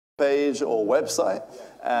page or website,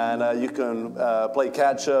 and you can play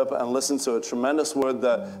catch-up and listen to a tremendous word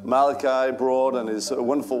that Malachi brought and his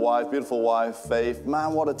wonderful wife, beautiful wife, Faith.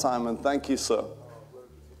 Man, what a time, and thank you, sir,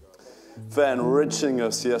 for enriching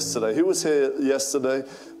us yesterday. Who was here yesterday?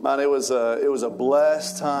 Man, it was a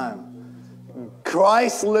blessed time.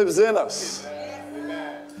 Christ lives in us.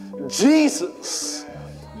 Jesus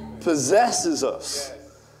possesses us.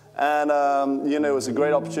 And, it was a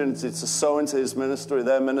great opportunity to sow into his ministry,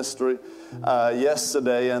 their ministry,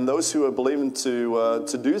 yesterday. And those who are believing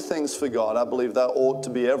to do things for God, I believe that ought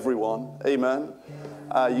to be everyone. Amen.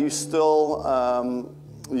 You still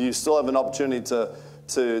have an opportunity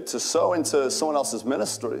to sow into someone else's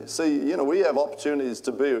ministry. See, we have opportunities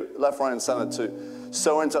to be left, right, and center to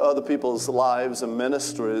sow into other people's lives and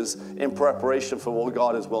ministries in preparation for what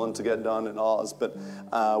God is willing to get done in ours. But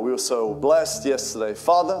we were so blessed yesterday.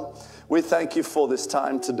 Father, we thank you for this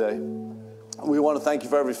time today. We want to thank you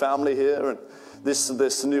for every family here and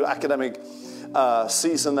this new academic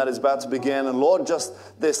season that is about to begin. And Lord, just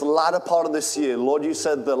this latter part of this year, Lord, you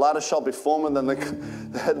said the latter shall be former than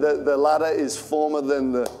the latter is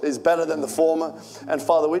better than the former. And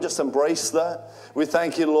Father, we just embrace that. We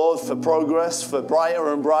thank you, Lord, for progress, for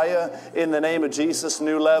brighter and brighter in the name of Jesus,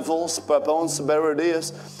 new levels.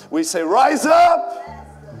 We say, rise up.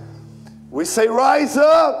 We say, rise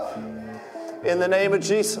up in the name of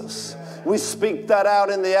Jesus. We speak that out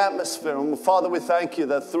in the atmosphere. And Father, we thank you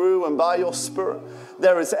that through and by your Spirit,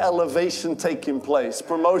 there is elevation taking place,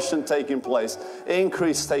 promotion taking place,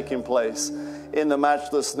 increase taking place in the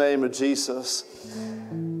matchless name of Jesus.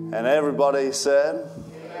 And everybody said,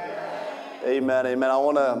 amen, amen. I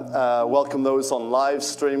want to welcome those on live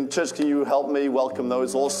stream. Church, can you help me welcome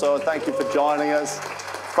those also? Thank you for joining us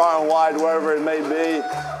far and wide, wherever it may be.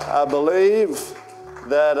 I believe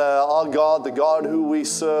that our God, the God who we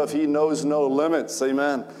serve, he knows no limits,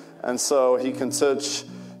 amen. And so he can touch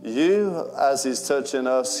you as he's touching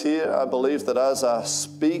us here. I believe that as I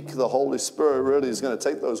speak, the Holy Spirit really is going to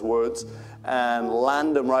take those words and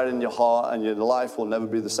land them right in your heart, and your life will never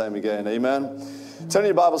be the same again, amen. Turn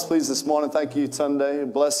your Bibles, please, this morning. Thank you,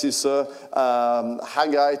 Tunde. Bless you, sir.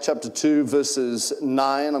 Haggai chapter 2, verses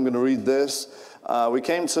 9. I'm going to read this. We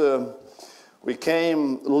came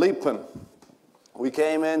leaping. We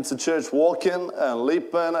came into church walking and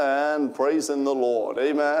leaping and praising the Lord.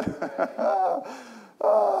 Amen.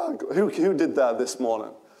 Who did that this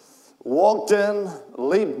morning? Walked in,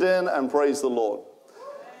 leaped in, and praised the Lord.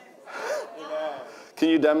 Can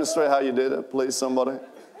you demonstrate how you did it, please, somebody?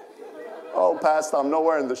 Oh, Pastor, I'm not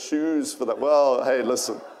wearing the shoes for that. Well, hey,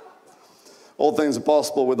 listen. All things are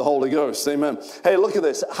possible with the Holy Ghost. Amen. Hey, look at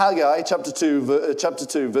this. Haggai chapter 2,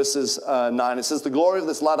 verses 9. It says, the glory of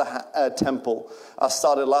this latter temple. I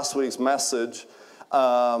started last week's message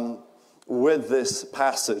with this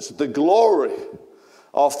passage. The glory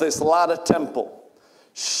of this latter temple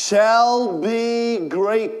shall be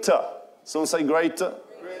greater. Someone say greater.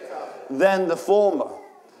 Than the former,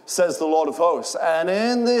 says the Lord of hosts. And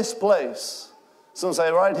in this place, someone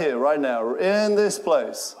say right here, right now, in this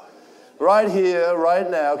place. Right here, right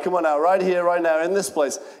now. Come on now. Right here, right now. In this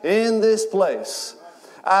place. In this place,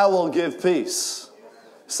 I will give peace,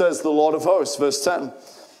 says the Lord of hosts. Verse 10.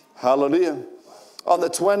 Hallelujah. On the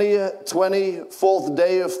 24th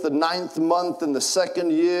day of the 9th month in the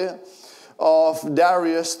 2nd year of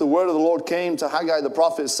Darius, the word of the Lord came to Haggai the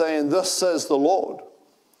prophet, saying, thus says the Lord.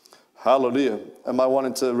 Hallelujah. Am I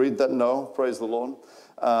wanting to read that? No. Praise the Lord.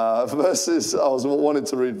 I was wanting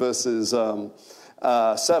to read verses 7.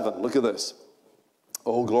 Look at this.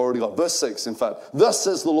 Oh, glory to God. Verse 6, in fact. Thus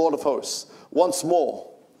says the Lord of hosts, once more,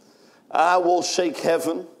 I will shake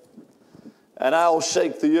heaven, and I will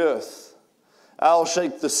shake the earth. I will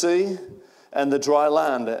shake the sea and the dry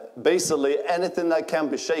land. Basically, anything that can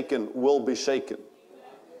be shaken will be shaken.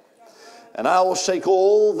 And I will shake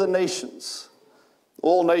all the nations.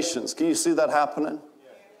 All nations. Can you see that happening?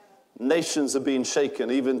 Nations are being shaken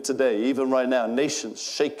even today, even right now. Nations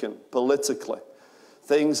shaken politically.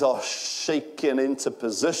 Things are shaken into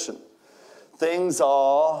position. Things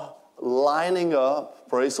are lining up,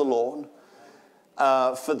 praise the Lord,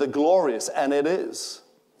 for the glorious, and it is,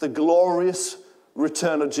 the glorious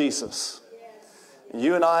return of Jesus.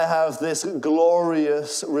 You and I have this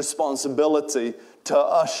glorious responsibility to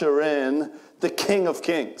usher in the King of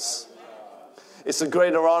Kings. It's a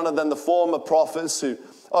greater honor than the former prophets who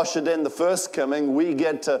ushered in the first coming. We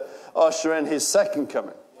get to usher in his second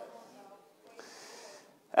coming.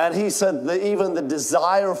 And he said that even the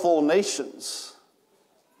desire of all nations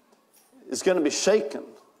is going to be shaken.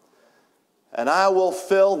 And I will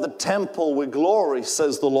fill the temple with glory,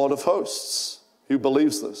 says the Lord of hosts. Who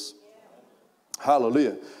believes this?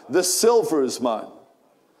 Hallelujah. The silver is mine,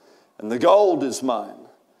 and the gold is mine,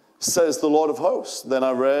 says the Lord of hosts. Then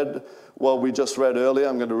I read what we just read earlier.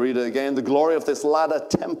 I'm going to read it again. The glory of this latter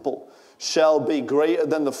temple shall be greater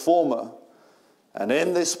than the former, and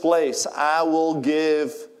in this place I will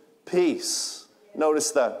give peace.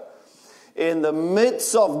 Notice that. In the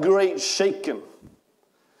midst of great shaking,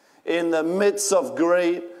 in the midst of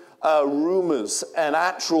great rumors and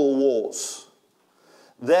actual wars,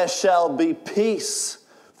 there shall be peace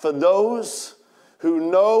for those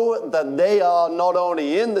who know that they are not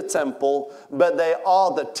only in the temple, but they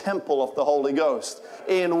are the temple of the Holy Ghost,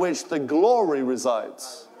 in which the glory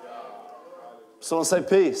resides. Someone say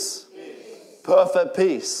peace. Perfect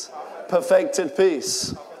peace. Perfected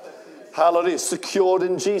peace. Hallelujah. Secured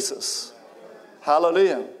in Jesus.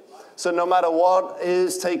 Hallelujah. So no matter what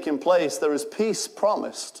is taking place, there is peace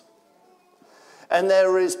promised. And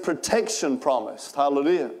there is protection promised.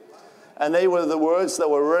 Hallelujah. And they were the words that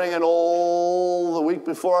were ringing all the week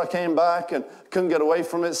before I came back and couldn't get away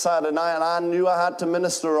from it Saturday night. And I knew I had to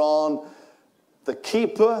minister on the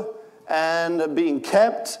keeper and being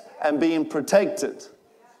kept and being protected.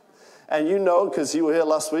 And you know, because you were here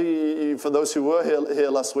last week, for those who were here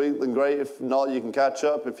last week, then great. If not, you can catch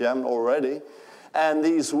up if you haven't already. And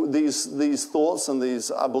these thoughts and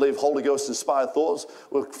these, I believe, Holy Ghost inspired thoughts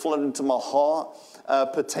were flooded into my heart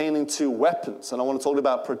pertaining to weapons. And I want to talk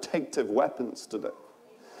about protective weapons today.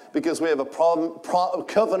 Because we have a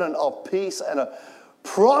covenant of peace and a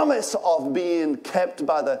promise of being kept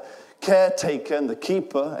by the caretaker and the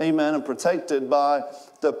keeper, amen, and protected by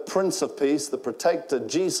the Prince of Peace, the protector,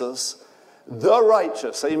 Jesus, the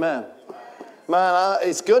righteous, amen. Man,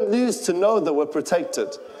 it's good news to know that we're protected.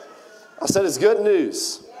 I said it's good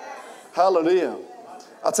news. Hallelujah.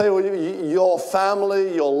 I'll tell you what, your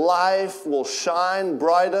family, your life will shine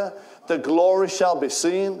brighter. The glory shall be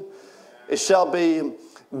seen. It shall be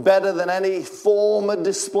better than any former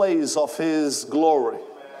displays of His glory.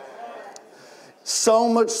 So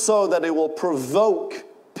much so that it will provoke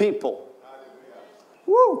people.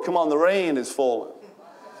 Woo, come on, the rain is falling.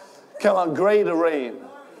 Come on, greater rain.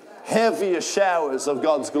 Heavier showers of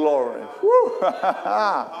God's glory. Woo.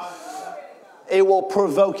 It will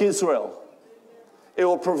provoke Israel. It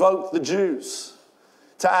will provoke the Jews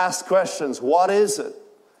to ask questions. What is it?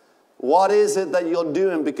 What is it that you're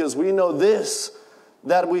doing? Because we know this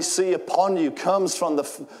that we see upon you comes from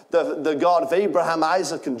the God of Abraham,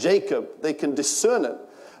 Isaac, and Jacob. They can discern it.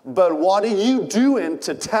 But what are you doing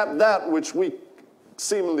to tap that which we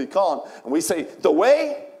seemingly can't? And we say, the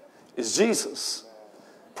way is Jesus.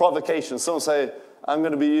 Provocation. Someone say, I'm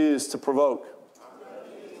going to be used to provoke.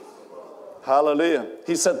 Hallelujah.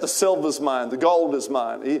 He said the silver's mine, the gold is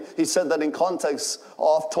mine. He said that in context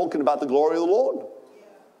of talking about the glory of the Lord.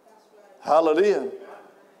 Hallelujah.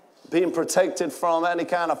 Being protected from any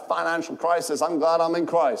kind of financial crisis. I'm glad I'm in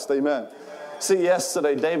Christ. Amen. See,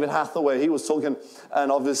 yesterday, David Hathaway, he was talking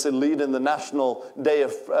and obviously leading the National Day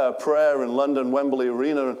of Prayer in London, Wembley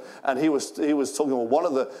Arena. And he was talking with one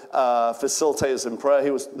of the facilitators in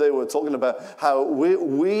prayer. They were talking about how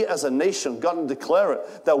we as a nation got to declare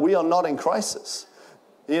it, that we are not in crisis.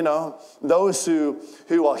 You know, those who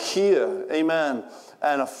are here, amen,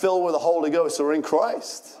 and are filled with the Holy Ghost are in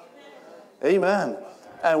Christ. Amen.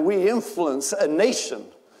 And we influence a nation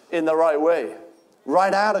in the right way,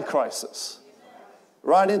 right out of crisis.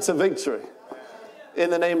 Right into victory in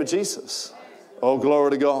the name of Jesus. Oh, glory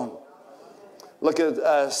to God. Look at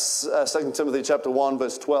 2 Timothy chapter 1,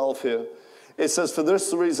 verse 12 here. It says, for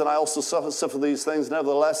this reason I also suffer these things.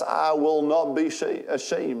 Nevertheless, I will not be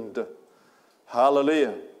ashamed.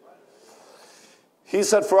 Hallelujah. He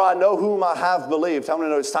said, for I know whom I have believed. How many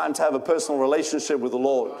know it's time to have a personal relationship with the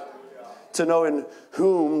Lord? To know in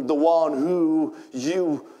whom, the one who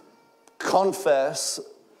you confess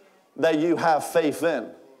that you have faith in.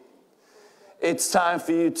 It's time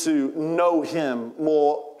for you to know Him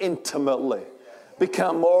more intimately.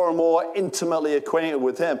 Become more and more intimately acquainted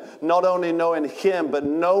with Him. Not only knowing Him, but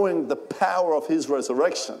knowing the power of His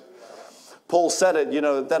resurrection. Paul said it, you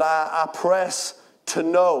know, that I press to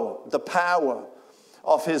know the power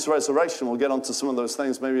of His resurrection. We'll get onto some of those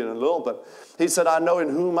things maybe in a little bit. He said, I know in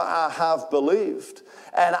whom I have believed,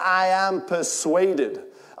 and I am persuaded.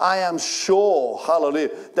 I am sure, hallelujah,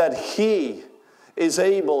 that He is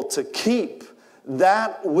able to keep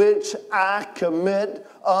that which I commit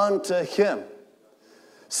unto Him.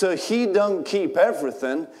 So He don't keep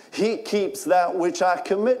everything. He keeps that which I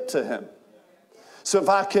commit to Him. So if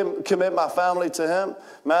I can commit my family to Him,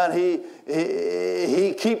 man,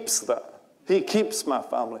 He keeps that. He keeps my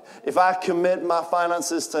family. If I commit my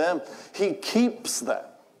finances to Him, He keeps that.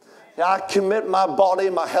 I commit my body,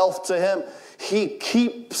 my health to Him. He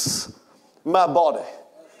keeps my body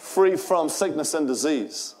free from sickness and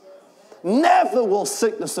disease. Never will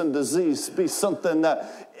sickness and disease be something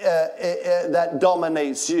that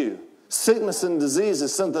dominates you. Sickness and disease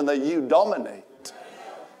is something that you dominate.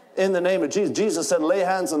 In the name of Jesus. Jesus said, lay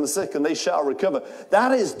hands on the sick and they shall recover.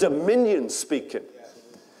 That is dominion speaking.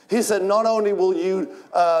 He said, not only will you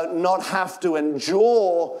not have to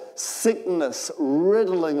endure sickness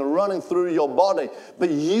riddling and running through your body, but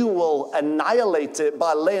you will annihilate it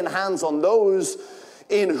by laying hands on those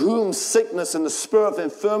in whom sickness and the spirit of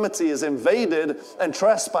infirmity is invaded and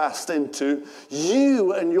trespassed into.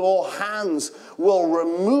 You and your hands will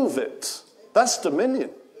remove it. That's dominion.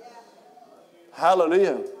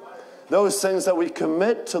 Hallelujah. Those things that we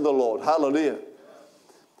commit to the Lord, hallelujah,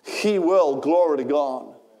 He will, glory to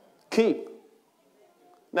God, keep.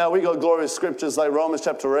 Now, we got glorious scriptures like Romans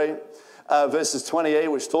chapter 8, verses 28,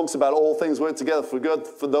 which talks about all things work together for good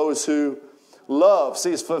for those who love.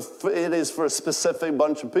 See, it is for a specific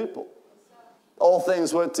bunch of people. All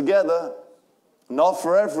things work together, not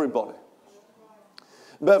for everybody,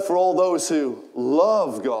 but for all those who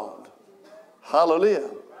love God. Hallelujah.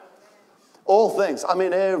 All things, I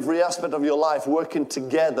mean every aspect of your life working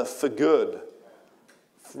together for good.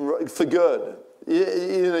 For good.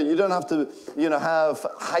 You don't have to, have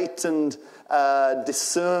heightened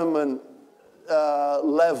discernment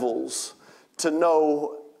levels to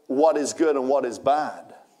know what is good and what is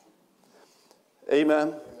bad.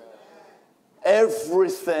 Amen.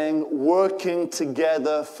 Everything working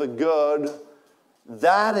together for good.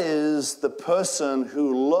 That is the person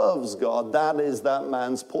who loves God. That is that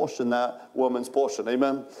man's portion, that woman's portion.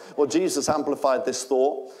 Amen. Well, Jesus amplified this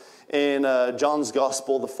thought in John's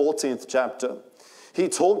Gospel, the 14th chapter. He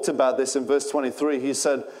talked about this in verse 23. He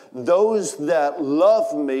said, those that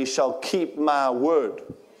love me shall keep my word.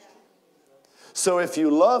 So if you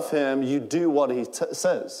love him, you do what he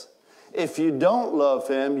says. If you don't love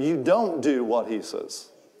him, you don't do what he says.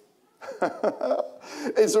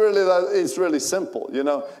 It's really simple,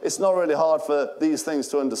 It's not really hard for these things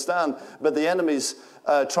to understand, but the enemy's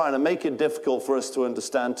trying to make it difficult for us to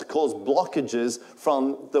understand, to cause blockages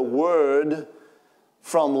from the word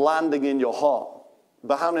from landing in your heart.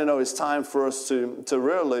 But how many know it's time for us to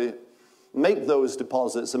really make those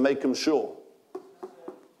deposits and make them sure?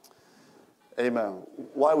 Amen.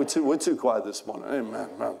 Why we're too quiet this morning? Amen.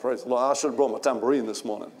 Man, praise the Lord. I should have brought my tambourine this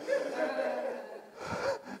morning.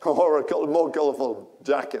 Or a more colorful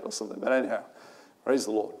jacket or something. But anyhow, praise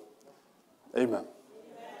the Lord. Amen.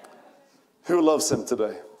 Who loves him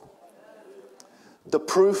today? The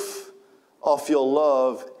proof of your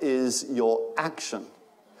love is your action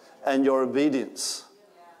and your obedience.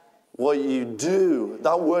 What you do.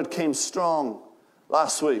 That word came strong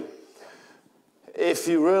last week. If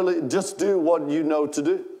you really just do what you know to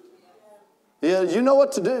do. Yeah, you know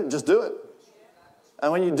what to do. Just do it.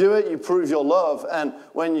 And when you do it, you prove your love. And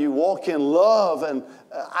when you walk in love and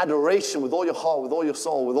adoration with all your heart, with all your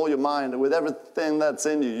soul, with all your mind, and with everything that's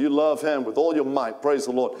in you, you love him with all your might. Praise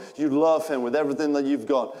the Lord. You love him with everything that you've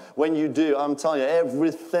got. When you do, I'm telling you,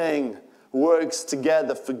 everything works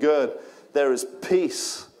together for good. There is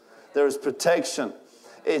peace. There is protection.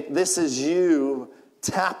 This is you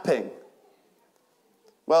tapping.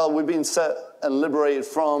 Well, we've been set and liberated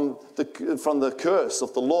from the curse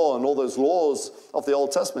of the law and all those laws of the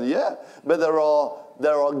Old Testament. Yeah, but there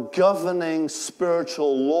are governing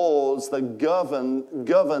spiritual laws that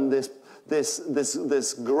govern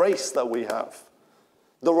this grace that we have.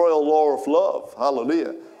 The royal law of love,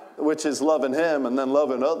 hallelujah, which is loving him and then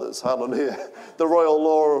loving others, hallelujah. The royal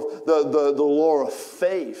law of the law of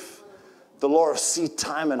faith, the law of seed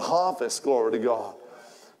time and harvest, glory to God.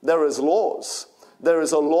 There is laws. There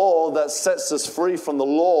is a law that sets us free from the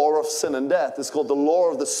law of sin and death. It's called the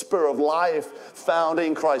law of the Spirit of life found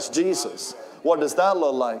in Christ Jesus. What does that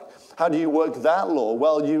look like? How do you work that law?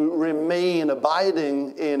 Well, you remain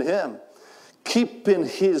abiding in him, keeping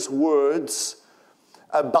his words,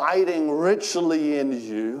 abiding richly in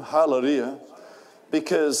you. Hallelujah.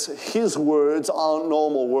 Because his words aren't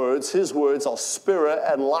normal words. His words are spirit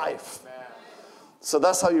and life. So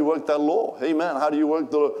that's how you work that law. Amen. How do you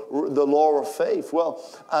work the law of faith? Well,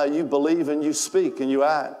 you believe and you speak and you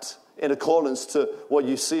act in accordance to what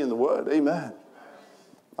you see in the Word. Amen.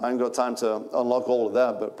 I ain't got time to unlock all of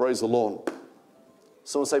that, but praise the Lord.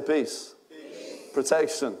 Someone say peace. Peace.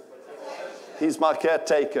 Protection. He's my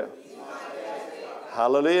caretaker.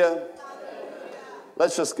 Hallelujah.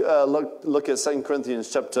 Let's just look at 2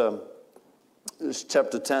 Corinthians chapter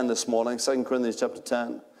 10 this morning. 2 Corinthians chapter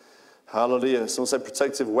 10. Hallelujah. Someone say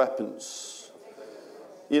protective weapons.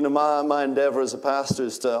 My endeavor as a pastor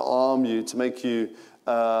is to arm you, to make you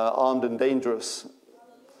armed and dangerous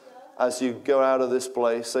as you go out of this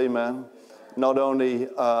place, amen. Not only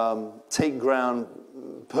take ground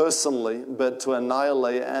personally, but to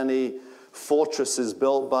annihilate any fortresses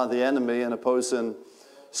built by the enemy and opposing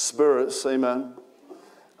spirits, amen,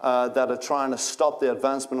 that are trying to stop the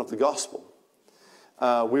advancement of the gospel.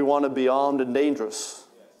 We want to be armed and dangerous.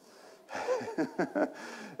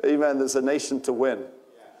 Amen. There's a nation to win.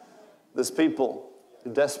 There's people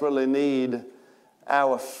who desperately need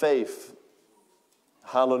our faith.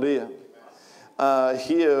 Hallelujah.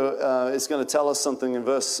 Here it's going to tell us something in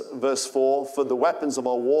verse 4. For the weapons of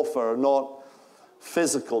our warfare are not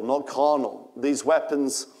physical, not carnal. These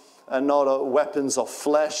weapons are not weapons of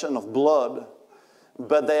flesh and of blood,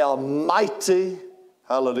 but they are mighty.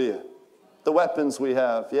 Hallelujah. The weapons we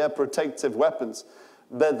have, protective weapons,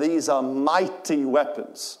 but these are mighty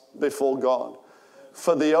weapons before God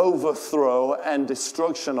for the overthrow and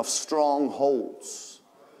destruction of strongholds.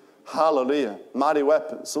 Hallelujah. Mighty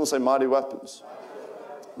weapons. Someone say mighty weapons.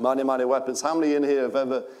 Mighty, mighty weapons. How many in here have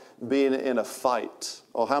ever been in a fight?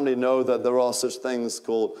 Or how many know that there are such things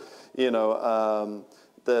called, I'm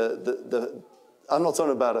not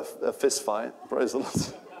talking about a fist fight. Praise the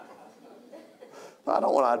Lord. I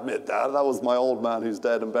don't want to admit that. That was my old man who's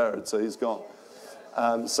dead and buried, so he's gone.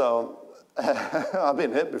 So I've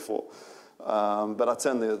been hit before, but I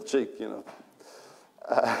turned the other cheek,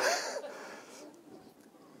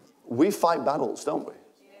 We fight battles, don't we?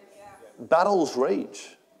 Battles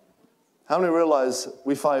rage. How many realize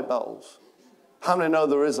we fight battles? How many know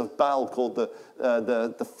there is a battle called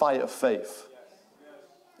the fight of faith?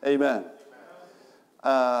 Amen.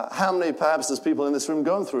 How many, perhaps there's people in this room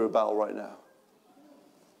going through a battle right now?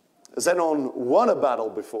 Has anyone won a battle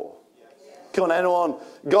before? Come on, anyone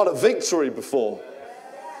got a victory before?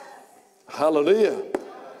 Hallelujah.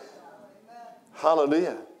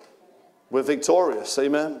 Hallelujah. We're victorious.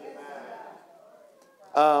 Amen.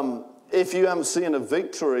 If you haven't seen a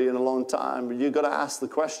victory in a long time, you've got to ask the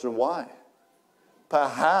question, why?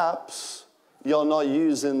 Perhaps you're not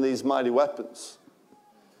using these mighty weapons,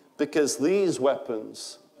 because these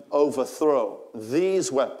weapons overthrow.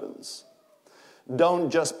 These weapons don't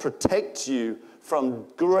just protect you from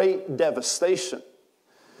great devastation.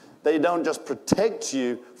 They don't just protect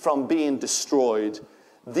you from being destroyed.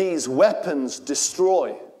 These weapons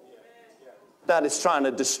destroy. That is trying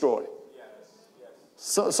to destroy.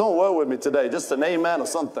 So, someone work with me today. Just an amen or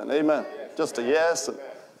something. Amen. Just a yes.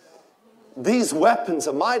 These weapons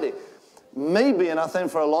are mighty. Maybe, and I think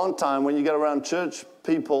for a long time, when you get around church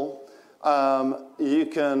people, you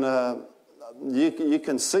can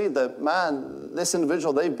see that, man, this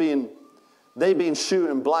individual, they've been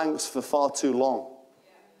shooting blanks for far too long.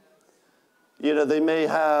 They may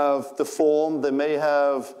have the form, they may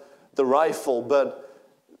have the rifle, but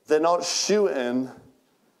they're not shooting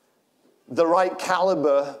the right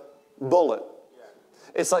caliber bullet.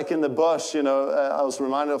 It's like in the bush, I was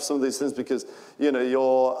reminded of some of these things because,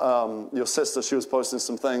 your sister, she was posting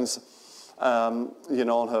some things, on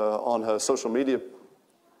her social media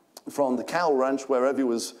from the cow ranch where Evie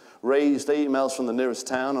was raised 8 miles from the nearest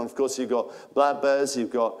town. And of course, you've got black bears,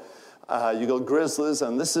 you've got grizzlies,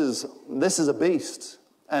 and this is a beast.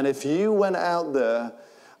 And if you went out there,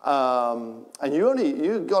 and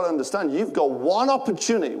you've got to understand, you've got one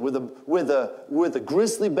opportunity with a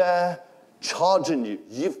grizzly bear charging you.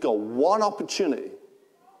 You've got one opportunity.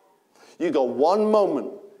 You've got one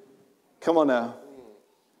moment. Come on now.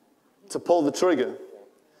 To pull the trigger.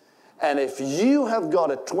 And if you have got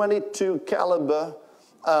a .22 caliber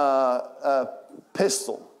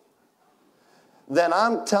pistol, then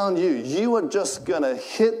I'm telling you, you are just going to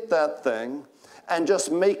hit that thing and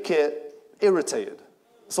just make it irritated.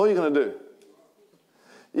 That's all you're going to do.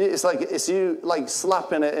 It's you like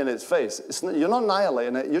slapping it in its face. You're not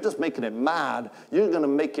annihilating it. You're just making it mad. You're going to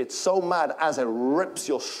make it so mad as it rips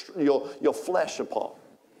your flesh apart.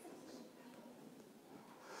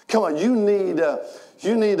 Come on, you need a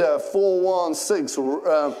 416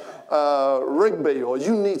 Rigby, or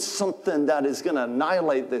you need something that is going to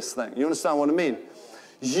annihilate this thing. You understand what I mean?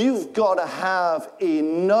 You've got to have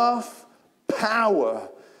enough power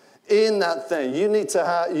in that thing. You need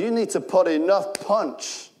to put enough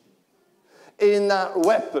punch in that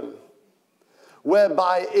weapon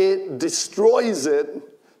whereby it destroys it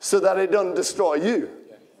so that it doesn't destroy you.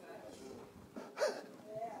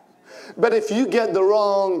 But if you get the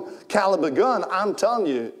wrong caliber gun, I'm telling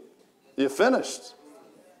you, you're finished.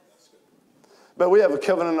 But we have a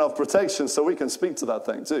covenant of protection, so we can speak to that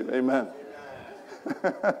thing too. Amen.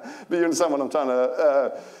 But you understand what I'm trying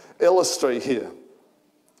to illustrate here.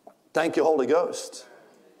 Thank you, Holy Ghost.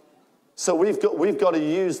 So we've got to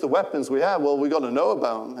use the weapons we have. Well, we've got to know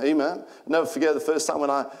about them. Amen. Never forget the first time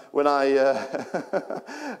when I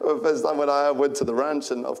first time when I went to the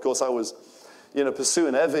ranch, and of course I was,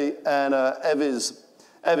 pursuing Evie, and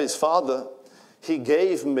Evie's father, he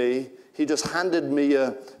just handed me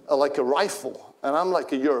a rifle, and I'm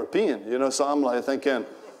like a European, so I'm like thinking,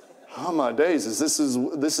 oh my days, this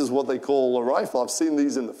is what they call a rifle. I've seen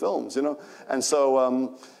these in the films, and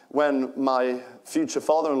so when my future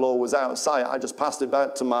father-in-law was outside, I just passed it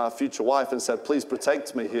back to my future wife and said, please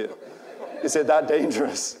protect me here. Is it that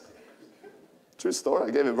dangerous? True story.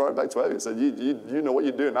 I gave it right back to Evie. I said, you know what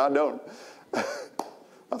you're doing. I don't.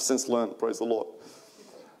 I've since learned, praise the Lord.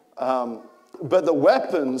 But the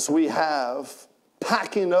weapons we have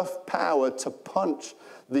pack enough power to punch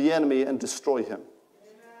the enemy and destroy him.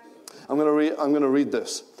 I'm going to read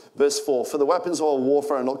this. Verse 4, for the weapons of our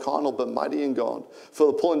warfare are not carnal, but mighty in God. For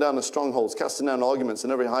the pulling down of strongholds, casting down arguments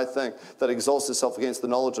and every high thing that exalts itself against the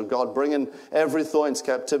knowledge of God, bringing every thought into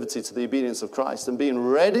captivity to the obedience of Christ, and being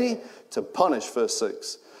ready to punish, verse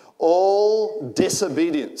 6, all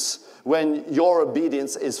disobedience when your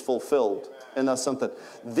obedience is fulfilled. And that's something.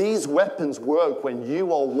 These weapons work when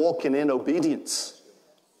you are walking in obedience.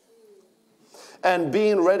 And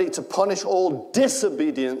being ready to punish all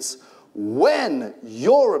disobedience when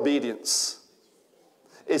your obedience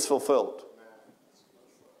is fulfilled.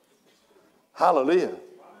 Hallelujah.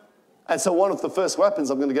 And so one of the first weapons,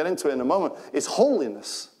 I'm going to get into it in a moment, is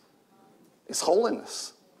holiness. It's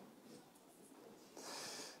holiness.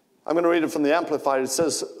 I'm going to read it from the Amplified. It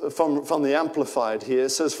says, from the Amplified here, it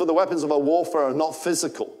says, for the weapons of our warfare are not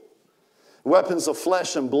physical, weapons of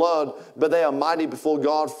flesh and blood, but they are mighty before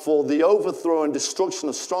God for the overthrow and destruction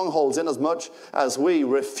of strongholds, inasmuch as we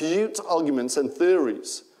refute arguments and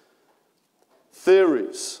theories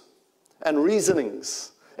and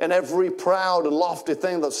reasonings, and every proud and lofty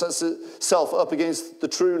thing that sets itself up against the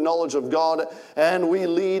true knowledge of God, and we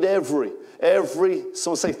lead every,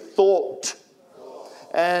 someone say thought,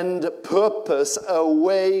 and purpose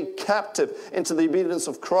away captive into the obedience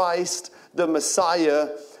of Christ, the Messiah,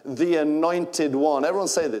 the Anointed One. Everyone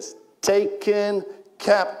say this. Taking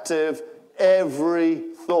captive every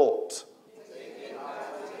thought.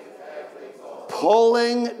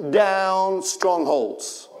 Pulling down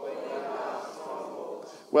strongholds.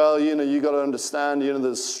 Well, you got to understand,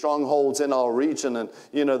 there's strongholds in our region, and,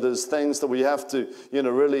 there's things that we have to,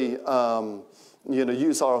 really,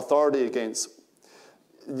 use our authority against.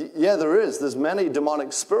 Yeah, there's many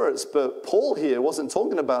demonic spirits, but Paul here wasn't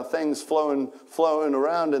talking about things flowing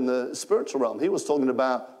around in the spiritual realm. He was talking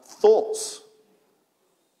about thoughts.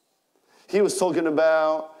 He was talking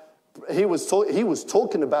about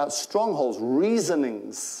strongholds,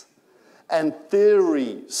 reasonings, and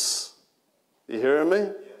theories. You hearing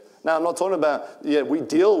me? Now, I'm not talking about, we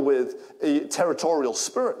deal with territorial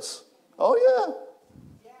spirits. Oh,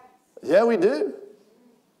 yeah. Yeah, we do.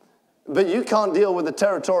 But you can't deal with the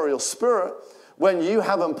territorial spirit when you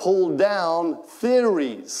haven't pulled down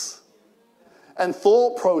theories and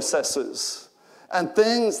thought processes and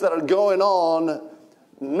things that are going on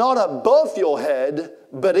not above your head,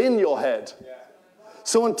 but in your head.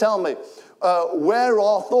 Someone tell me, where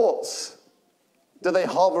are thoughts? Do they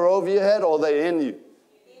hover over your head or are they in you?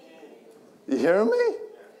 You hearing me?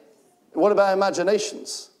 What about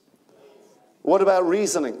imaginations? What about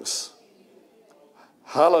reasonings?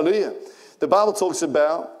 Hallelujah. The Bible talks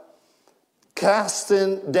about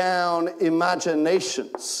casting down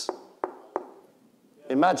imaginations.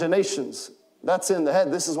 Imaginations. That's in the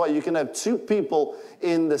head. This is why you can have two people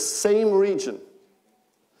in the same region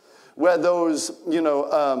where those,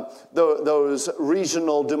 those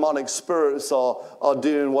regional demonic spirits are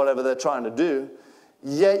doing whatever they're trying to do.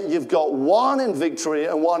 Yet you've got one in victory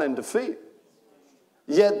and one in defeat.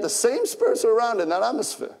 Yet the same spirits are around in that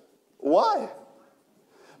atmosphere. Why?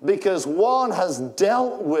 Because one has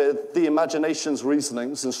dealt with the imaginations,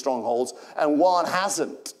 reasonings, and strongholds, and one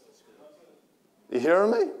hasn't. You hearing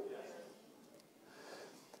me?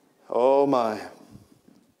 Oh my.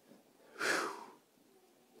 Whew.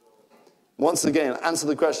 Once again, answer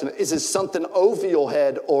the question, is it something over your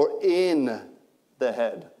head or in the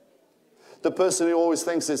head? The person who always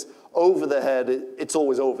thinks it's over the head, it's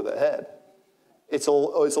always over the head. It's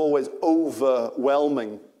always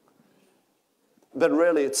overwhelming. But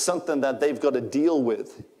really, it's something that they've got to deal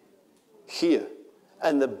with here.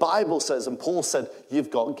 And the Bible says, and Paul said, you've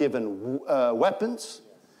got given weapons,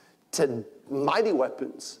 to mighty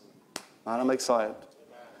weapons. And I'm excited.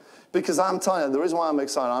 Because I'm telling you, the reason why I'm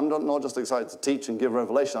excited, I'm not just excited to teach and give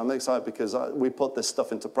revelation. I'm excited because we put this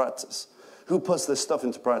stuff into practice. Who puts this stuff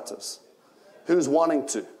into practice? Who's wanting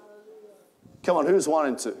to? Come on, who's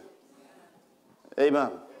wanting to?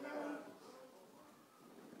 Amen.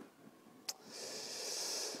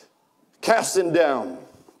 Casting down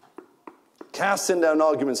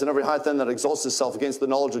arguments and every high thing that exalts itself against the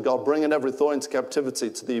knowledge of God, bringing every thought into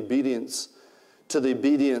captivity to the obedience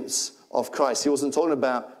of Christ. He wasn't talking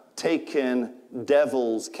about taking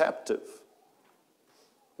devils captive,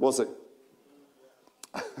 was he?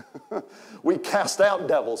 We cast out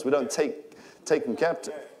devils. We don't take them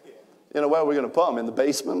captive. You know, where are we going to put them? In the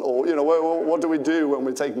basement? Or, you know, what do we do when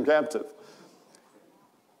we take them captive?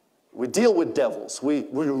 We deal with devils. We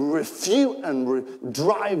refute and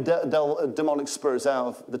drive demonic spirits out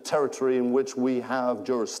of the territory in which we have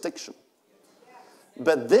jurisdiction.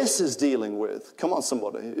 But this is dealing with, come on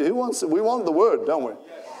somebody, we want the word, don't we?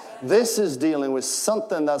 This is dealing with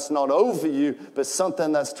something that's not over you, but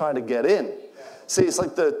something that's trying to get in. See, it's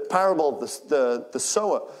like the parable of the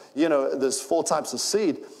sower. You know, there's 4 types of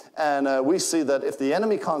seed. And we see that if the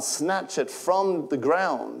enemy can't snatch it from the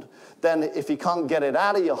ground, then if he can't get it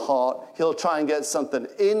out of your heart, he'll try and get something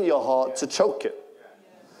in your heart to choke it.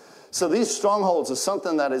 So these strongholds are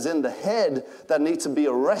something that is in the head that need to be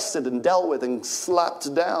arrested and dealt with and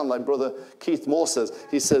slapped down, like Brother Keith Moore says.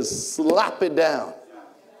 He says, slap it down.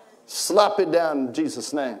 Slap it down in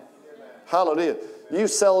Jesus' name. Hallelujah. You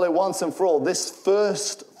settle it once and for all. This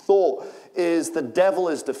first thought is the devil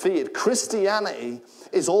is defeated. Christianity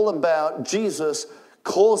is all about Jesus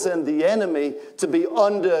causing the enemy to be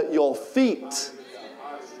under your feet.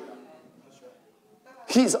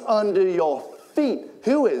 He's under your feet.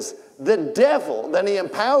 Who is? The devil. Then he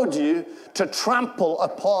empowered you to trample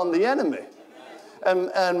upon the enemy.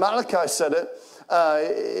 And Malachi said it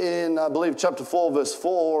in, I believe, chapter 4, verse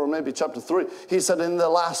 4, or maybe chapter 3. He said, in the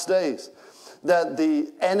last days, that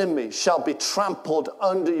the enemy shall be trampled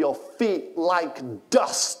under your feet like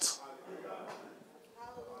dust.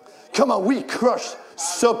 Come on, we crush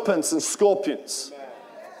serpents and scorpions.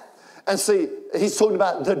 And see, he's talking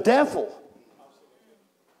about the devil.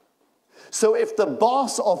 So if the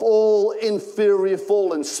boss of all inferior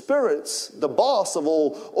fallen spirits, the boss of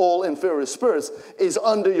all inferior spirits is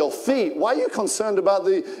under your feet, why are you concerned about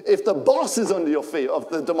if the boss is under your feet of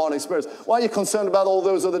the demonic spirits, why are you concerned about all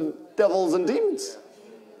those other devils and demons?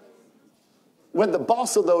 When the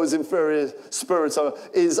boss of those inferior spirits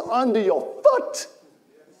is under your foot,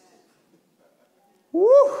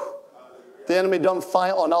 woo, the enemy don't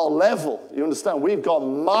fight on our level. You understand? We've got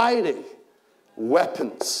mighty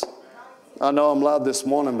weapons. I know I'm loud this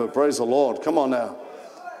morning, but praise the Lord. Come on now.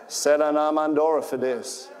 Sedanamandora for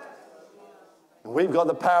this. We've got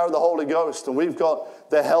the power of the Holy Ghost, and we've got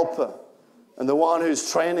the helper and the one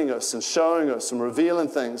who's training us and showing us and revealing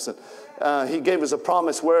things. And he gave us a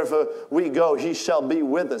promise, wherever we go, he shall be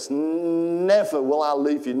with us. Never will I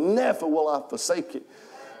leave you. Never will I forsake you.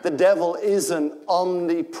 The devil isn't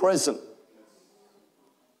omnipresent.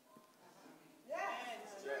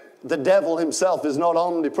 The devil himself is not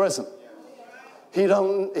omnipresent. He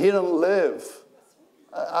don't live.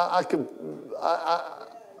 I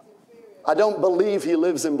don't believe he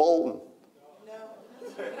lives in Bolton.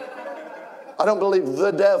 I don't believe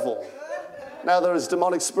the devil. Now there is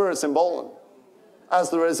demonic spirits in Bolton, as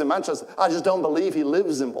there is in Manchester. I just don't believe he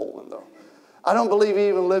lives in Bolton, though. I don't believe he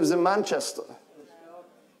even lives in Manchester.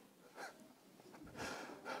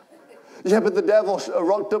 Yeah, but the devil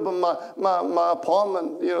rocked up in my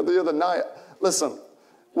apartment, the other night. Listen,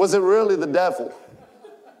 was it really the devil?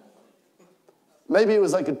 Maybe it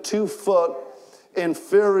was like a 2-foot,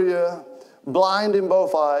 inferior, blind in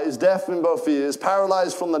both eyes, deaf in both ears,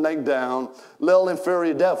 paralyzed from the neck down, little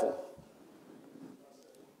inferior devil.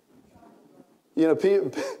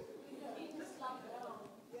 People...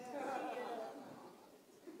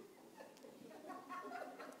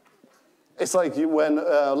 It's like when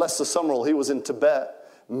Lester Summerall, he was in Tibet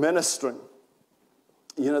ministering.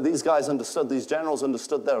 These guys understood, these generals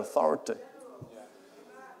understood their authority.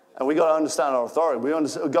 And we got to understand our authority. We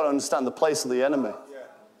got to understand the place of the enemy.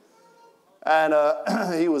 And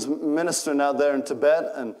he was ministering out there in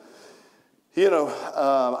Tibet and,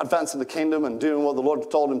 advancing the kingdom and doing what the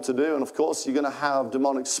Lord told him to do. And, of course, you're going to have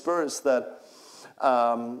demonic spirits that, that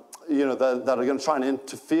are going to try and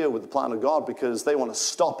interfere with the plan of God because they want to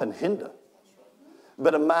stop and hinder.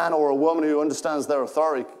 But a man or a woman who understands their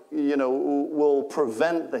authority, will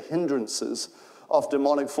prevent the hindrances of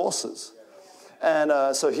demonic forces.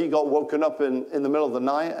 And so he got woken up in the middle of the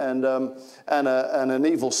night, and an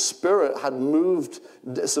evil spirit had moved,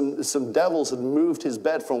 some devils had moved his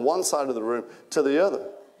bed from one side of the room to the other.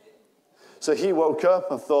 So he woke up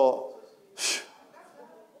and thought,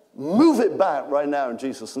 move it back right now in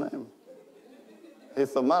Jesus' name. He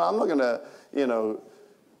thought, man, I'm not going to,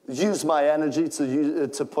 use my energy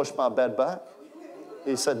to push my bed back.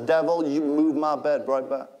 He said, devil, you move my bed right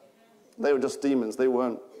back. They were just demons. It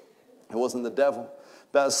wasn't the devil.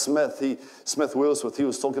 Baz Smith Wigglesworth, he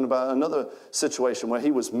was talking about another situation where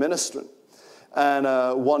he was ministering. And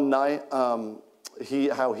one night,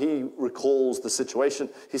 how he recalls the situation,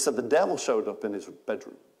 he said the devil showed up in his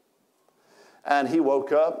bedroom. And he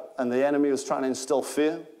woke up, and the enemy was trying to instill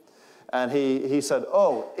fear. And he said,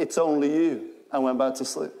 oh, it's only you, and went back to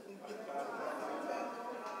sleep.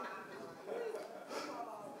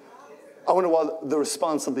 I wonder what the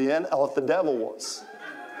response of the devil was.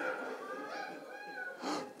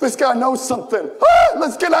 This guy knows something. Ah,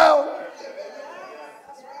 let's get out.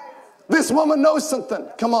 This woman knows something.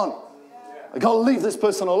 Come on. I got to leave this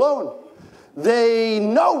person alone. They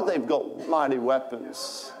know they've got mighty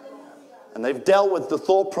weapons. And they've dealt with the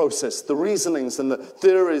thought process, the reasonings and the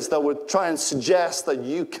theories that would try and suggest that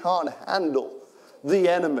you can't handle the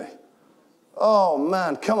enemy. Oh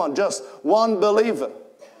man, come on, just one believer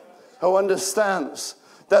who understands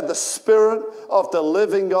that the Spirit of the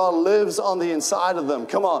living God lives on the inside of them.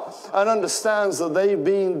 Come on. And understands that they've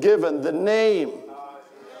been given the name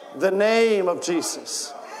of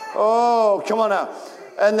Jesus. Oh, come on now.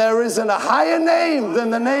 And there isn't a higher name than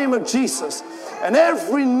the name of Jesus. And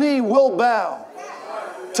every knee will bow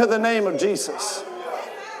to the name of Jesus.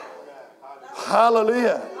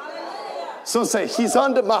 Hallelujah. Someone say, he's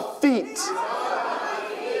under my feet.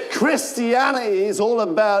 Christianity is all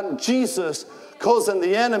about Jesus causing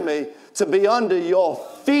the enemy to be under your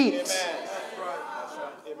feet.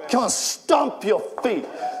 Come on, stomp your feet.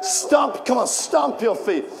 Come on, stomp your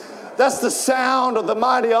feet. That's the sound of the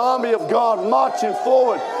mighty army of God marching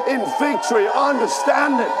forward in victory,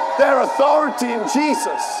 understanding their authority in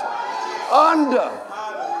Jesus.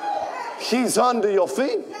 He's under your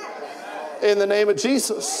feet in the name of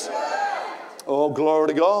Jesus. Oh, glory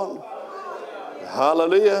to God.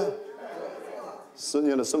 Hallelujah.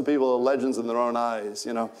 So, some people are legends in their own eyes,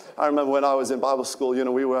 I remember when I was in Bible school,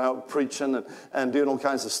 we were out preaching and doing all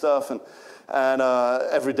kinds of stuff. And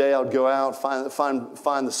every day I would go out,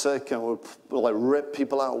 find the sick, and we'd like rip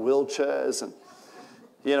people out of wheelchairs. And,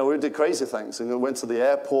 we did crazy things. And we went to the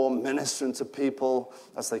airport ministering to people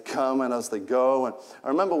as they come and as they go. And I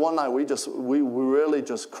remember one night we really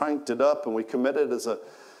just cranked it up, and we committed as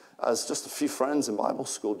just a few friends in Bible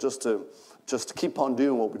school just to keep on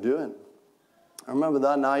doing what we're doing. I remember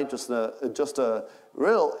that night, I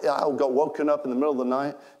got woken up in the middle of the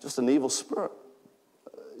night, just an evil spirit,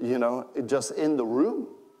 just in the room.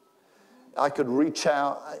 I could reach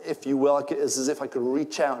out, if you will, it's as if I could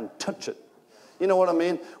reach out and touch it. You know what I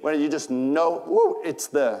mean? When you just know, whoo, it's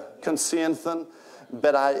there. Couldn't see anything,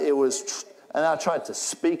 but and I tried to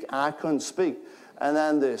speak, and I couldn't speak. And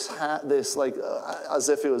then this as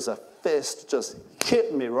if it was a fist, just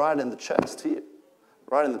hit me right in the chest here.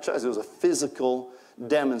 Right in the chest. It was a physical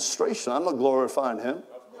demonstration. I'm not glorifying him.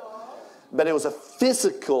 But it was a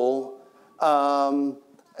physical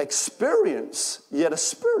experience, yet a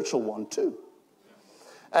spiritual one too.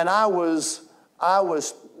 And I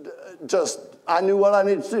knew what I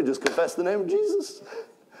needed to do, just confess the name of Jesus.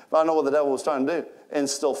 But I know what the devil was trying to do,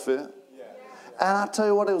 instill fear. And I tell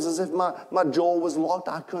you what, it was as if my jaw was locked.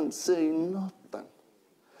 I couldn't see nothing.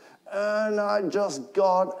 And I just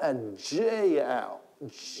got a J out.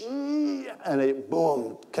 And it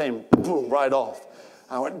came right off.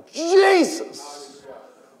 I went, Jesus!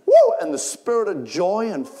 Woo! And the spirit of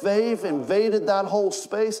joy and faith invaded that whole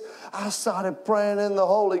space. I started praying in the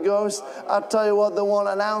Holy Ghost. I tell you what, there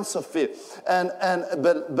wasn't an ounce of fear.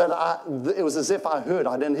 But it was as if I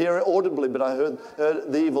didn't hear it audibly, but I heard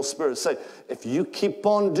the evil spirit say, if you keep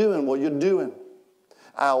on doing what you're doing,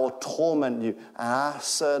 I will torment you. And I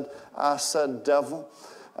said, devil.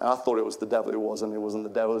 And I thought it was the devil. It wasn't the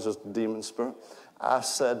devil. It was just a demon spirit. I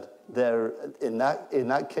said, in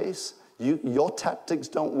that case, your tactics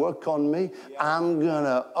don't work on me. I'm going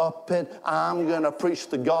to up it. I'm going to preach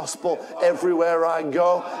the gospel everywhere I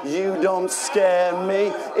go. You don't scare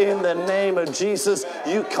me. In the name of Jesus,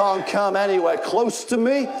 you can't come anywhere close to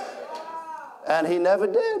me. And he never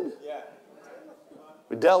did.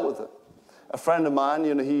 We dealt with it. A friend of mine,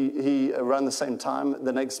 he around the same time,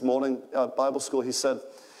 the next morning at Bible school, he said,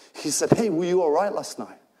 hey, were you all right last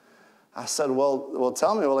night? I said, well,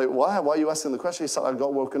 tell me, why are you asking the question? He said, I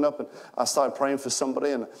got woken up and I started praying for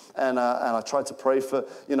somebody and I tried to pray for,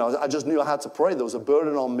 I just knew I had to pray. There was a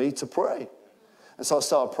burden on me to pray. And so I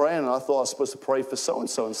started praying and I thought I was supposed to pray for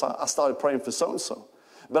so-and-so. And so I started praying for so-and-so.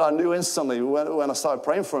 But I knew instantly when I started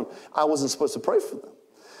praying for him, I wasn't supposed to pray for them.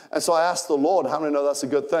 And so I asked the Lord, how many know that's a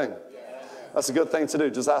good thing? That's a good thing to do.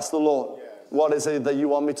 Just ask the Lord, what is it that you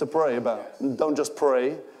want me to pray about? Don't just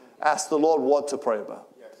pray. Ask the Lord what to pray about.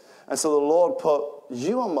 And so the Lord put,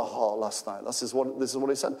 you on my heart last night. This is what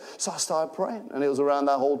he said. So I started praying, and it was around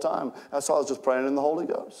that whole time. So I was just praying in the Holy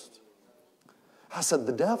Ghost. I said,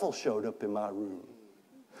 the devil showed up in my room.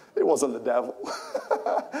 It wasn't the devil.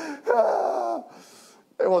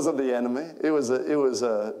 It wasn't the enemy. It was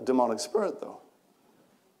a demonic spirit, though.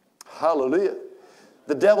 Hallelujah.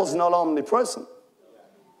 The devil's not omnipresent.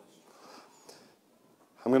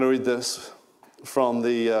 I'm going to read this from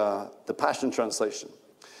the Passion Translation.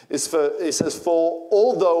 It says, for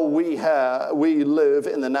although we live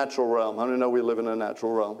in the natural realm. How many know we live in a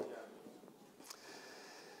natural realm?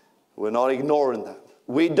 We're not ignoring that.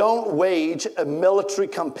 We don't wage a military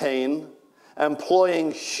campaign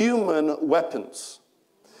employing human weapons.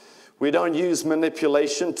 We don't use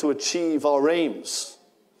manipulation to achieve our aims.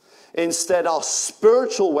 Instead, our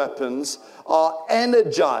spiritual weapons are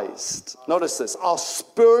energized. Notice this. Our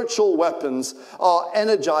spiritual weapons are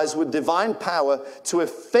energized with divine power to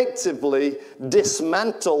effectively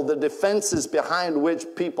dismantle the defenses behind which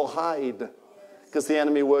people hide. Because the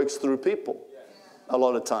enemy works through people a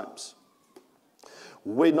lot of times.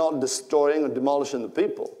 We're not destroying or demolishing the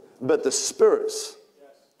people, but the spirits,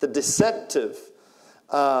 the deceptive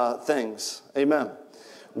things. Amen.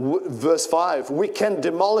 Verse 5, we can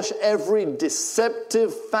demolish every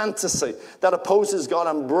deceptive fantasy that opposes God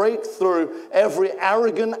and break through every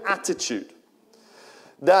arrogant attitude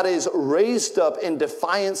that is raised up in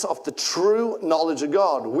defiance of the true knowledge of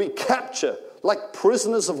God. We capture, like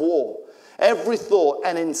prisoners of war, every thought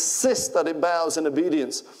and insist that it bows in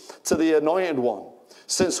obedience to the Anointed One.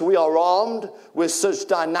 Since we are armed with such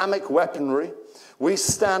dynamic weaponry, we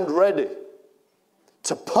stand ready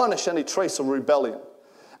to punish any trace of rebellion.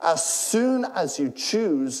 As soon as you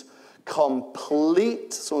choose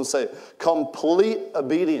complete, someone say, complete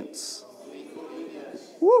obedience.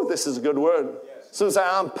 Woo, this is a good word. Someone say,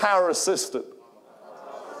 I'm power assisted.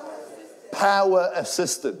 Power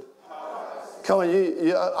assisted. Come on,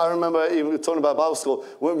 I remember even talking about Bible school.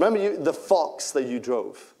 Remember the Fox that you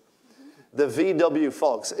drove? The VW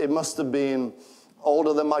Fox. It must have been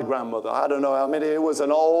older than my grandmother. I don't know. I mean, it was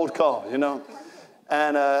an old car, you know.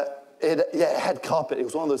 And it had carpet. It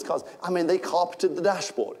was one of those cars. I mean, they carpeted the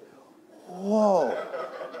dashboard. Whoa.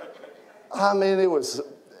 I mean, it was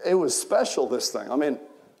special, this thing. I mean,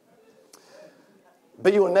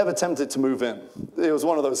 but you were never tempted to move in. It was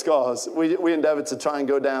one of those cars. We endeavored to try and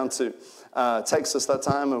go down to Texas that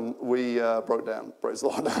time, and we broke down. Praise the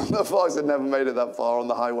Lord. The Fox had never made it that far on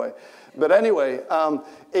the highway. But anyway,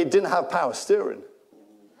 it didn't have power steering.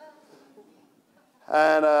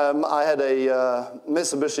 And I had a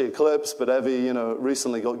Mitsubishi Eclipse, but Evie,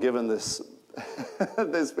 recently got given this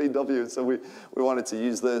this VW, so we wanted to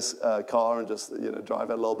use this car and just drive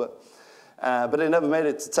it a little bit. But it never made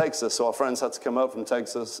it to Texas, so our friends had to come up from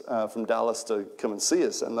Texas, from Dallas, to come and see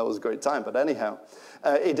us, and that was a great time. But anyhow,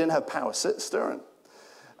 it didn't have power steering.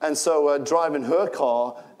 And so driving her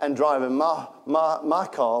car and driving my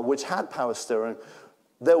car, which had power steering,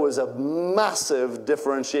 there was a massive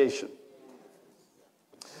differentiation.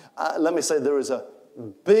 Let me say there is a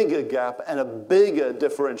bigger gap and a bigger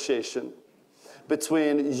differentiation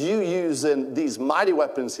between you using these mighty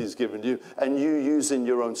weapons he's given you and you using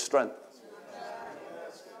your own strength.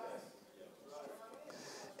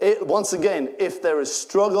 Once again, if there is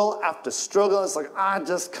struggle after struggle, it's like, I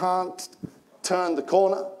just can't turn the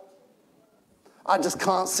corner. I just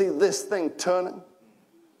can't see this thing turning.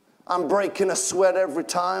 I'm breaking a sweat every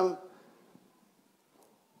time.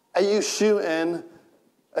 Are you shooting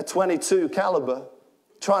a .22 caliber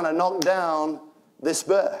trying to knock down this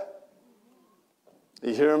bear? Are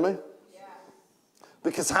you hearing me? Yeah.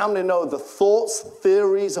 Because how many know the thoughts,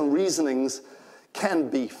 theories, and reasonings can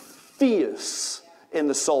be fierce in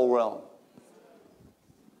the soul realm?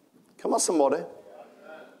 Come on, somebody.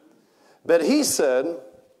 But he said,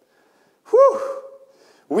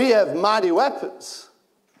 we have mighty weapons.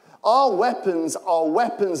 Our weapons are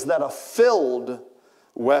weapons that are filled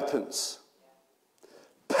weapons.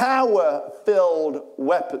 Power-filled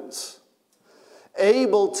weapons.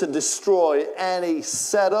 Able to destroy any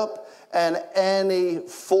setup and any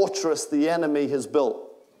fortress the enemy has built.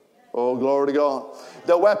 Oh, glory to God.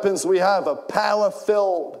 The weapons we have are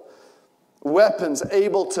power-filled weapons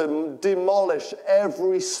able to demolish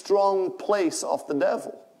every strong place of the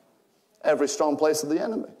devil. Every strong place of the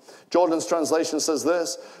enemy. Jordan's translation says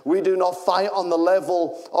this: we do not fight on the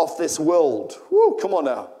level of this world. Woo, come on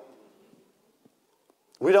now.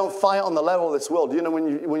 We don't fight on the level of this world. You know,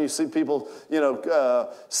 when you see people,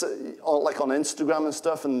 like on Instagram and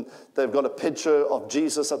stuff, and they've got a picture of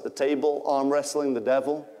Jesus at the table, arm wrestling the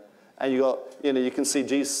devil, and you can see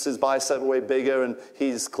Jesus' bicep way bigger, and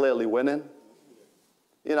he's clearly winning.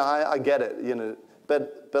 I get it,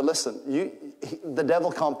 But listen, the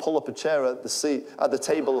devil can't pull up a chair at the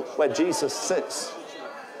table where Jesus sits.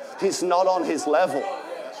 He's not on his level.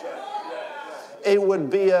 It would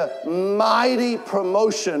be a mighty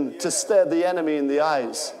promotion to stare the enemy in the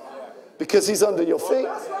eyes because he's under your feet.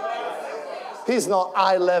 He's not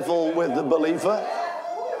eye level with the believer.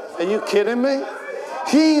 Are you kidding me?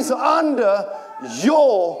 He's under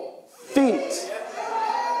your feet.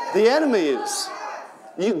 The enemy is.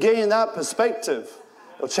 You gain that perspective,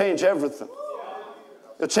 it'll change everything.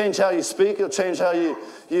 It'll change how you speak. It'll change how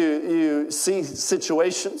you see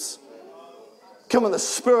situations. Come on, the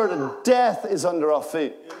spirit of death is under our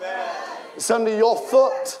feet. It's under your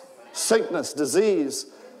foot. Sickness, disease,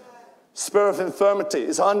 spirit of infirmity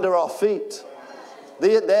is under our feet.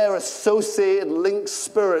 They're associated, linked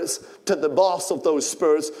spirits to the boss of those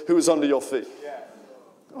spirits who is under your feet.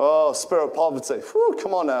 Oh, spirit of poverty. Whew,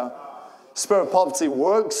 come on now. Spirit of poverty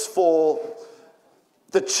works for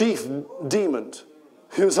the chief demon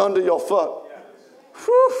who's under your foot.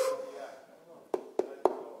 Whew.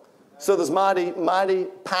 So there's mighty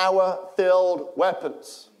power-filled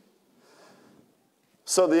weapons.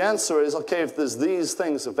 So the answer is, okay, if there's these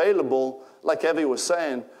things available, like Evie was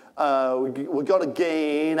saying, we've got to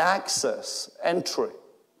gain access, entry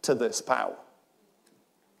to this power.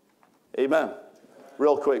 Amen.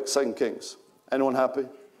 Real quick, 2 Kings. Anyone happy?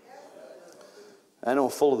 Anyone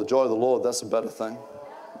full of the joy of the Lord? That's a better thing.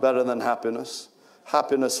 Better than happiness.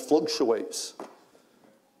 Happiness fluctuates.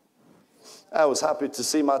 I was happy to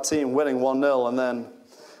see my team winning 1-0, and then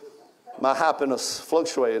my happiness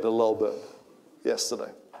fluctuated a little bit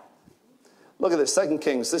yesterday. Look at this, 2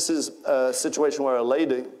 Kings. This is a situation where a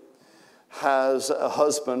lady has a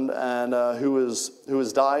husband and who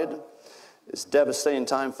has died. It's a devastating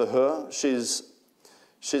time for her. She's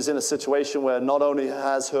in a situation where not only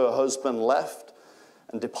has her husband left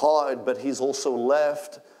and departed, but he's also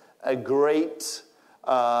left a great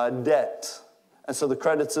debt. And so the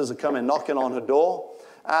creditors are coming, knocking on her door,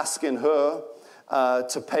 asking her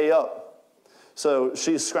to pay up. So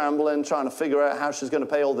she's scrambling, trying to figure out how she's going to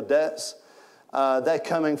pay all the debts. They're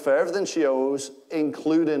coming for everything she owes,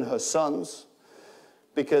 including her sons,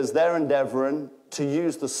 because they're endeavoring to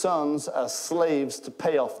use the sons as slaves to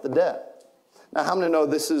pay off the debt. Now, how many know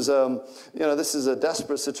this is a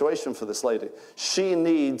desperate situation for this lady? She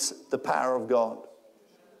needs the power of God.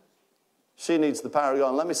 She needs the power of God.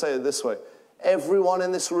 And let me say it this way. Everyone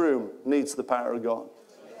in this room needs the power of God.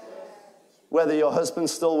 Whether your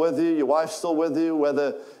husband's still with you, your wife's still with you,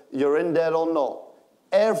 whether you're in debt or not.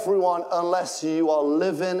 Everyone, unless you are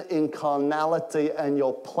living in carnality and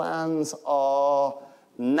your plans are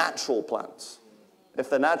natural plans. If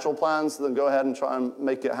they're natural plans, then go ahead and try and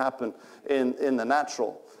make it happen in the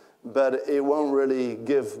natural. But it won't really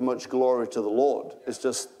give much glory to the Lord. It's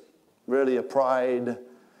just really a pride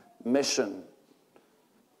mission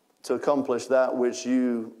to accomplish that which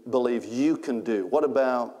you believe you can do. What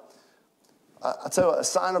about, I tell you what, a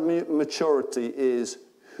sign of maturity is,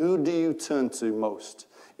 who do you turn to most?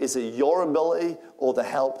 Is it your ability or the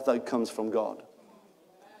help that comes from God?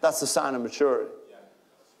 That's the sign of maturity.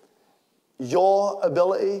 Your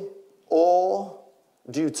ability, or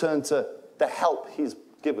do you turn to the help he's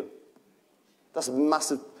given? That's a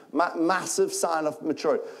massive sign of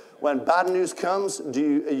maturity. When bad news comes, are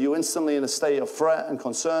you instantly in a state of fret and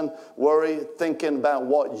concern, worry, thinking about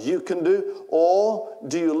what you can do? Or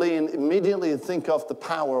do you lean immediately and think of the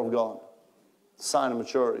power of God? Sign of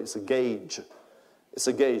maturity. It's a gauge. It's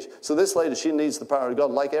a gauge. So this lady, she needs the power of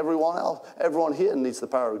God like everyone else. Everyone here needs the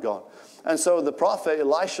power of God. And so the prophet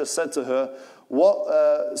Elisha said to her,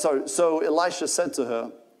 so Elisha said to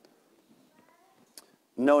her,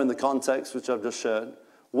 knowing the context which I've just shared,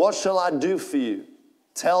 what shall I do for you?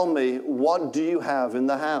 Tell me, what do you have in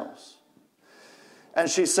the house? And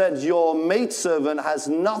she said, your maidservant has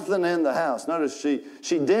nothing in the house. Notice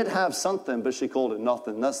she did have something, but she called it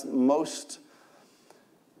nothing. That's most,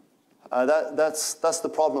 that's the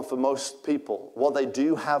problem for most people. What they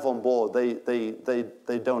do have on board,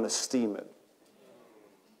 they don't esteem it.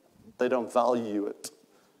 They don't value it.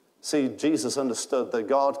 See, Jesus understood that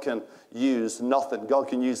God can use nothing. God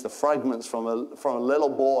can use the fragments from a little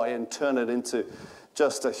boy and turn it into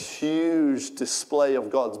just a huge display of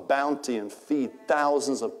God's bounty and feed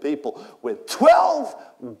thousands of people with 12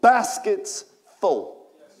 baskets full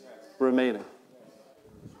remaining.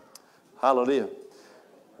 Hallelujah.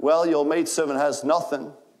 Well, your maidservant has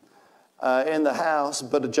nothing in the house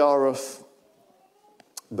but a jar of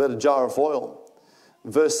oil.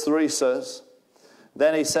 Verse 3 says,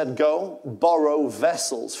 then he said, go, borrow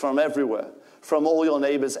vessels from everywhere, from all your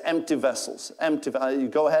neighbors, empty vessels. You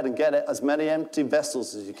go ahead and get as many empty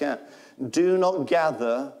vessels as you can. do not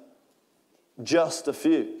gather just a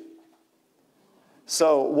few.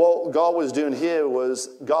 So what God was doing here was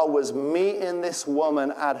God was meeting this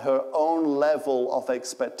woman at her own level of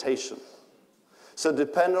expectation. So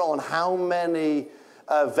depending on how many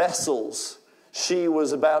vessels she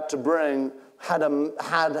was about to bring, had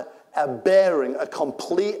a bearing, a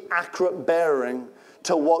complete, accurate bearing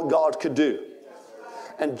to what God could do.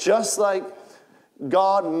 And just like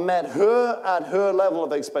God met her at her level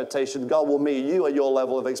of expectation, God will meet you at your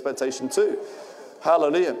level of expectation too.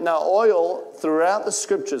 Hallelujah. Now, oil throughout the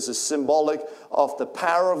scriptures is symbolic of the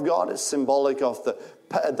power of God. It's symbolic of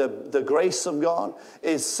the grace of God.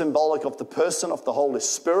 It's symbolic of the person of the Holy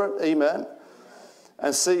Spirit. Amen.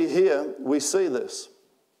 And see here, we see this.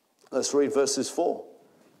 Let's read verses 4.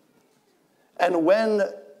 And when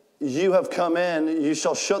you have come in, you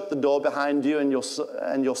shall shut the door behind you and your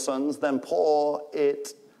sons. Then pour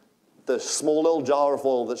it, the small little jar of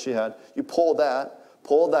oil that she had. You pour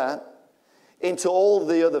that into all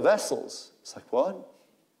the other vessels. It's like, what?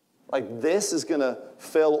 Like this is going to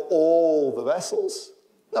fill all the vessels?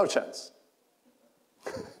 No chance.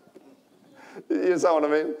 You understand what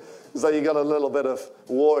I mean? It's like you got a little bit of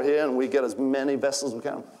war here, and we get as many vessels as we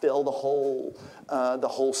can, fill the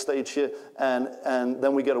whole stage here, and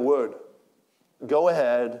then we get a word. Go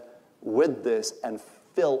ahead with this and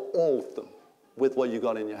fill all of them with what you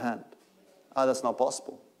got in your hand. That's not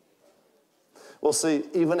possible. Well, see,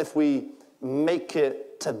 even if we make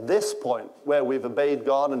it to this point where we've obeyed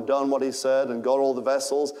God and done what he said and got all the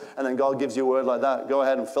vessels, and then God gives you a word like that, go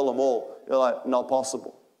ahead and fill them all. You're like, not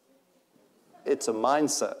possible. It's a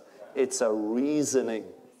mindset. It's a reasoning.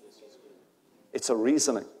 It's a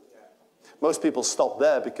reasoning. Most people stop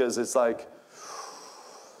there because it's like,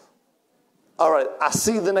 all right, I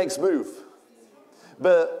see the next move.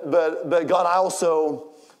 But God, I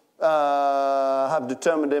also have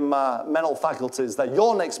determined in my mental faculties that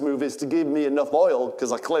your next move is to give me enough oil,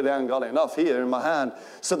 because I clearly haven't got enough here in my hand,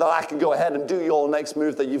 so that I can go ahead and do your next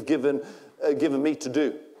move that you've given me to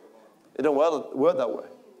do. It don't work that way.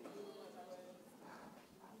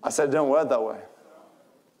 I said it don't work that way.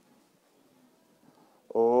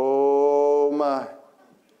 Oh my.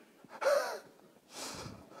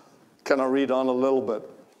 Can I read on a little bit?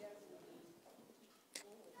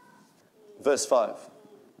 Verse 5.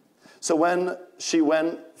 So when she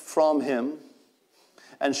went from him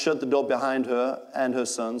and shut the door behind her and her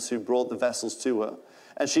sons who brought the vessels to her,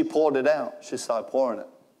 and she poured it out, she started pouring it.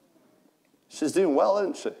 She's doing well,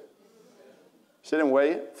 isn't she? She didn't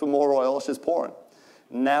wait for more oil, she's pouring.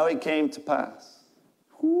 Now it came to pass.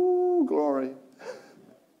 Ooh, glory.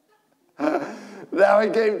 Now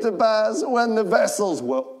it came to pass when the vessels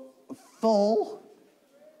were full,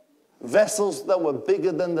 vessels that were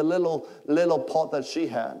bigger than the little pot that she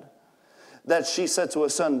had, that she said to her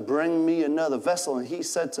son, bring me another vessel. And he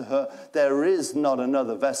said to her, there is not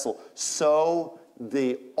another vessel. So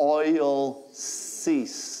the oil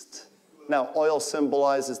ceased. Now, oil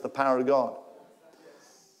symbolizes the power of God.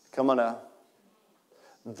 Come on now.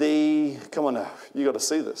 Come on now. You got to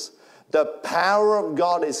see this. The power of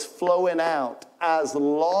God is flowing out as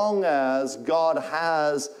long as God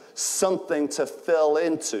has something to fill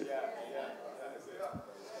into.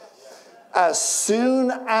 As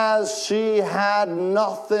soon as she had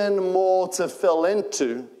nothing more to fill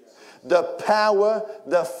into,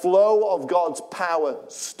 the flow of God's power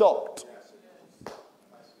stopped.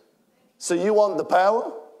 So you want the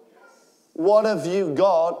power? What have you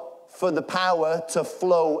got for the power to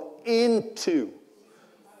flow into?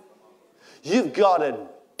 You've got to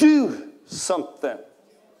do something.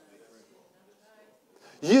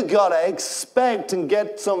 You got to expect and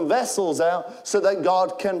get some vessels out so that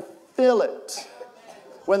God can fill it.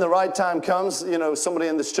 When the right time comes, somebody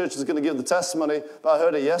in this church is going to give the testimony, but I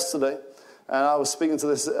heard it yesterday, and I was speaking to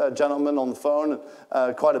this gentleman on the phone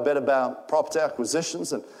quite a bit about property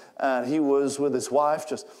acquisitions, and he was with his wife,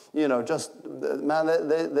 they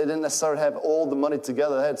didn't necessarily have all the money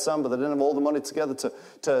together. They had some, but they didn't have all the money together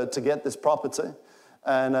to get this property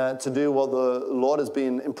and to do what the Lord has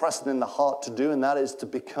been impressed in the heart to do, and that is to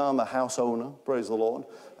become a house owner. Praise the Lord.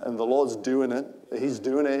 And the Lord's doing it. He's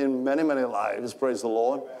doing it in many, many lives. Praise the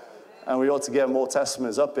Lord. And we ought to get more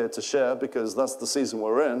testimonies up here to share, because that's the season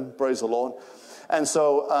we're in. Praise the Lord. And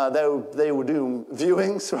so they were doing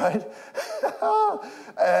viewings, right?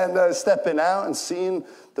 And stepping out and seeing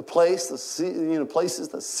the places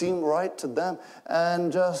that seem right to them.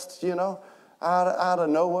 And just, out of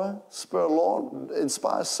nowhere, Spirit of the Lord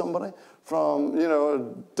inspires somebody from,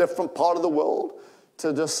 a different part of the world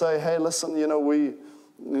to just say, hey, listen,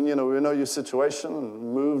 we know your situation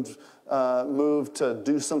and moved to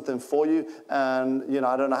do something for you. And,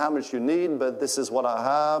 I don't know how much you need, but this is what I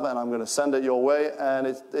have, and I'm going to send it your way. And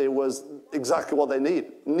it was exactly what they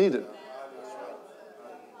needed.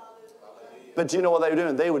 But do you know what they were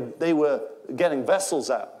doing? They were getting vessels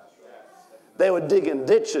out. They were digging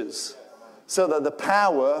ditches so that the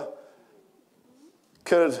power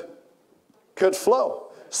could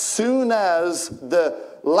flow. Soon as the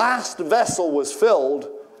last vessel was filled,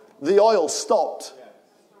 the oil stopped.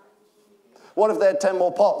 What if they had 10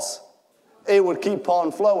 more pots? It would keep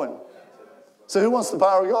on flowing. So who wants the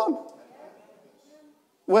power of God?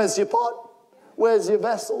 Where's your pot? Where's your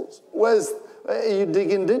vessels? Are you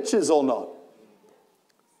digging ditches or not?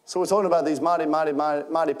 So we're talking about these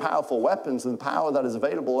mighty powerful weapons and power that is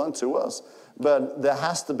available unto us. But there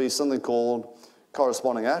has to be something called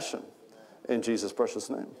corresponding action in Jesus' precious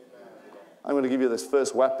name. I'm going to give you this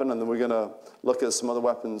first weapon, and then we're going to look at some other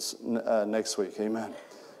weapons next week. Amen.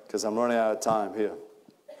 Because I'm running out of time here.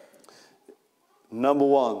 Number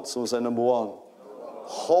one. Someone say number one.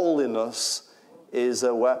 Holiness is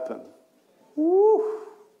a weapon. Woo.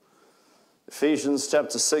 Ephesians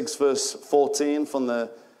chapter 6, verse 14 from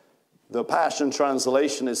the Passion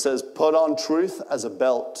Translation, it says, put on truth as a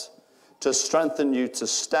belt to strengthen you to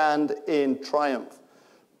stand in triumph.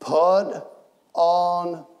 Put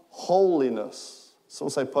on holiness.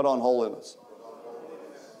 Someone say, put on holiness.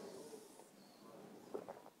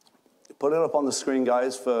 Put it up on the screen,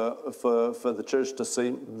 guys, for the church to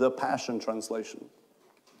see. The Passion Translation,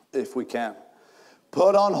 if we can.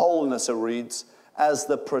 Put on holiness, it reads, as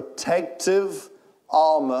the protective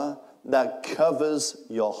armor that covers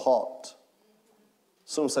your heart.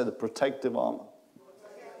 Someone say the protective armor.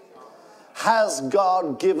 Has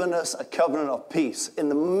God given us a covenant of peace? In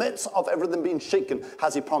the midst of everything being shaken,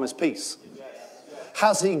 has he promised peace?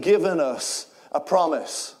 Has he given us a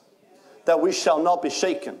promise that we shall not be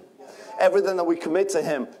shaken? Everything that we commit to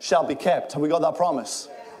him shall be kept. Have we got that promise?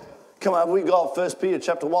 Come on, have we got 1 Peter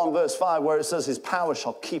chapter 1, verse 5, where it says his power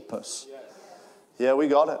shall keep us? Yeah, we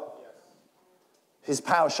got it. His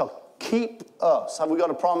power shall keep us. Have we got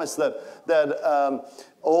a promise that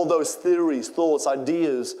all those theories, thoughts,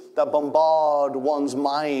 ideas that bombard one's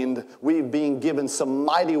mind, we've been given some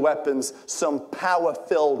mighty weapons, some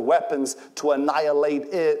power-filled weapons to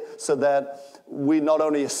annihilate it so that we not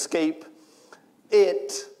only escape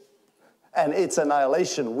it and its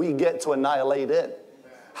annihilation, we get to annihilate it.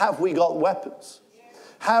 Have we got weapons?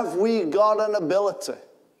 Have we got an ability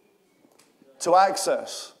to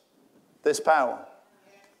access this power?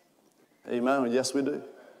 Amen. Yes, we do.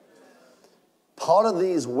 Part of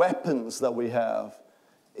these weapons that we have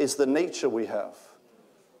is the nature we have,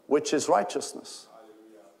 which is righteousness.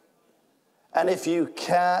 And if you've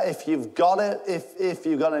got it, if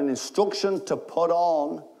you've got an instruction to put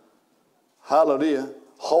on, hallelujah,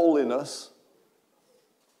 holiness,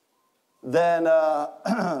 then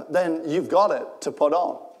you've got it to put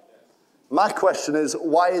on. My question is,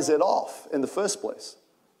 why is it off in the first place?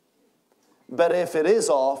 But if it is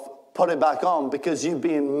off, put it back on, because you've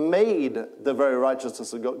been made the very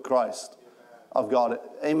righteousness of Christ, of God.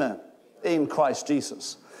 Amen. In Christ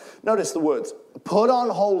Jesus. Notice the words. Put on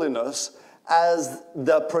holiness as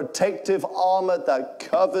the protective armor that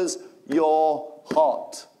covers your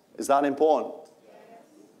heart. Is that important?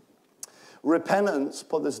 Repentance,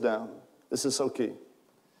 put this down. This is so key.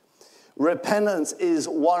 Repentance is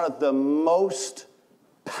one of the most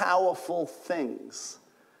powerful things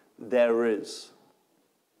there is.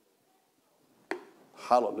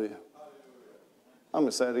 Hallelujah. I'm going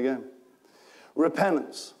to say it again.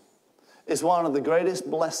 Repentance is one of the greatest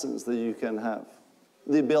blessings that you can have.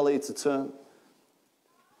 The ability to turn,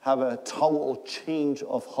 have a total change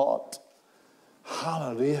of heart.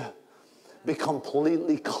 Hallelujah. Be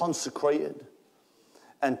completely consecrated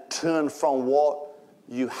and turn from what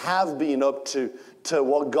you have been up to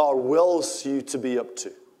what God wills you to be up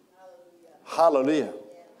to. Hallelujah.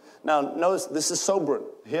 Now, notice, this is sobering.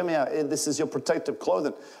 Hear me out. This is your protective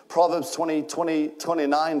clothing. Proverbs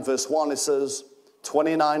 29, verse 1, it says,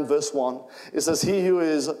 29, verse 1, it says, he who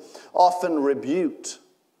is often rebuked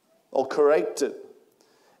or corrected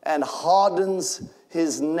and hardens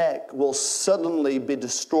his neck will suddenly be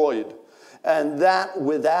destroyed, and that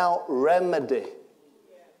without remedy.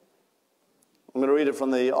 I'm going to read it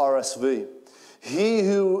from the RSV. He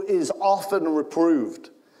who is often reproved,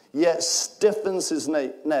 yet stiffens his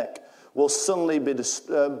neck, will suddenly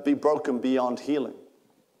be broken beyond healing.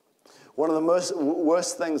 One of the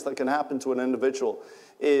worst things that can happen to an individual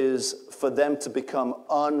is for them to become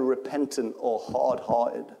unrepentant or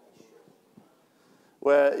hard-hearted.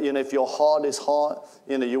 Where, if your heart is hard,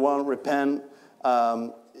 you won't repent.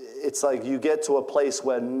 it's like you get to a place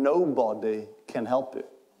where nobody can help you.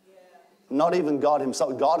 Not even God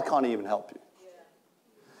himself. God can't even help you.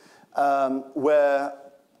 And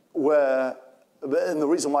the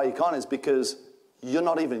reason why you can't is because you're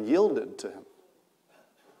not even yielded to him.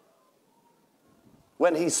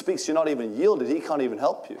 When he speaks, you're not even yielded. He can't even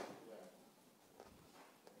help you.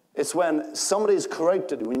 It's when somebody is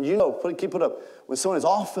corrected, when you know, keep it up, when someone is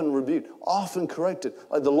often rebuked, often corrected,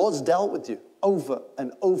 like the Lord's dealt with you over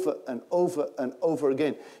and over and over and over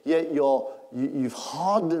again, yet you've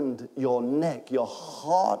hardened your neck. Your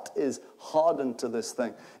heart is hardened to this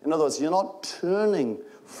thing. In other words, you're not turning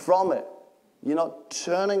from it. You're not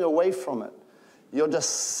turning away from it. You're just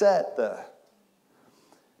set there.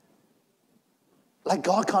 Like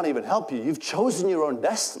God can't even help you. You've chosen your own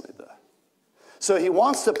destiny there. So he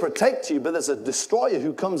wants to protect you, but there's a destroyer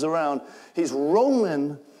who comes around. He's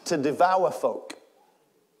roaming to devour folk.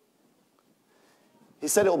 He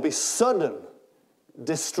said it will be sudden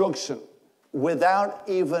destruction without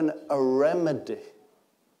even a remedy.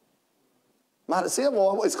 Man, see, I've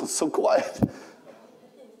always got so quiet.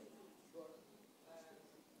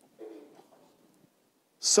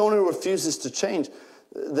 Someone who refuses to change.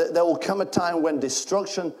 There will come a time when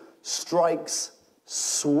destruction strikes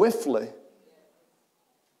swiftly,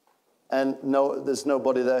 and there's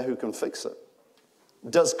nobody there who can fix it.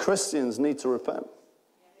 Does Christians need to repent?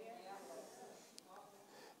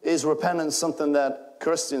 Is repentance something that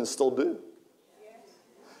Christians still do?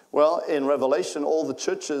 Well, in Revelation, all the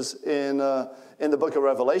churches in the book of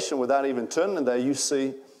Revelation, without even turning there, you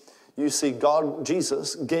see God,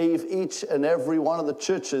 Jesus, gave each and every one of the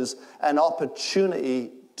churches an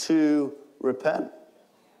opportunity to repent.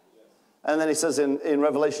 And then he says in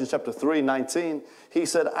Revelation chapter 3:19, he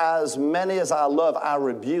said, as many as I love, I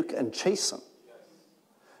rebuke and chasten.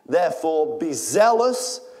 Therefore, be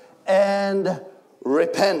zealous and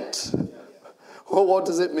repent. Well, what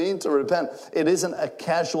does it mean to repent? It isn't a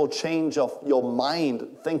casual change of your mind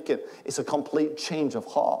thinking. It's a complete change of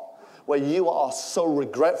heart, where you are so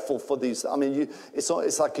regretful for these. I mean,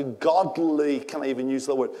 it's like a godly, can I even use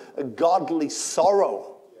the word? A godly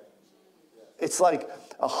sorrow. It's like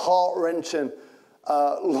a heart-wrenching,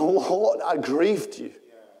 Lord, I grieved you.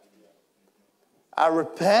 I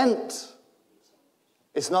repent.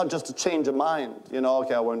 It's not just a change of mind.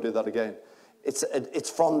 Okay, I won't do that again. It's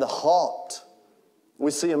from the heart.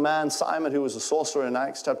 We see a man, Simon, who was a sorcerer in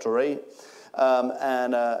Acts chapter 8.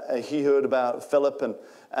 And he heard about Philip, and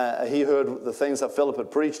he heard the things that Philip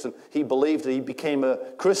had preached, and he believed, and he became a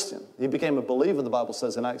Christian. He became a believer, the Bible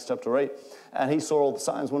says in Acts chapter 8. And he saw all the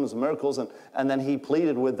signs, wonders, and miracles, and then he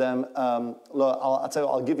pleaded with them, look, I'll tell you,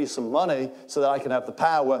 I'll give you some money so that I can have the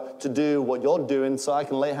power to do what you're doing, so I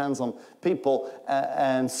can lay hands on people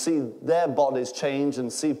and see their bodies change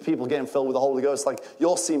and see people getting filled with the Holy Ghost, like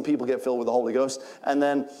you're seeing people get filled with the Holy Ghost. And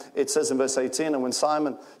then it says in verse 18, and when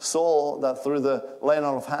Simon saw that through the laying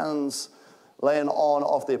on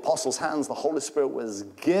of the apostles' hands, the Holy Spirit was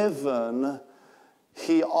given,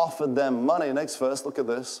 he offered them money. Next verse, look at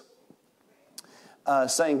this.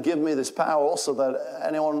 Saying, give me this power also that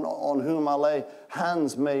anyone on whom I lay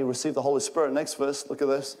hands may receive the Holy Spirit. Next verse, look at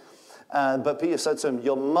this. But Peter said to him,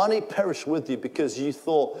 your money perish with you because you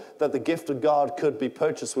thought that the gift of God could be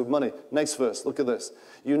purchased with money. Next verse, look at this.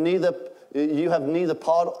 You have neither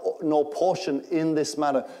part nor portion in this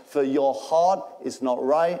matter, for your heart is not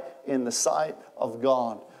right in the sight of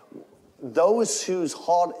God. Those whose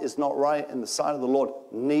heart is not right in the sight of the Lord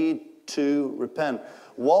need to repent.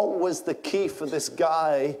 What was the key for this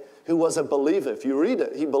guy who was a believer? If you read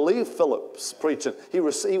it, he believed Philip's preaching. He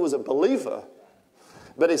was a believer,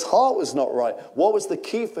 but his heart was not right. What was the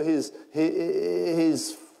key for his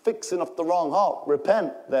fixing up the wrong heart?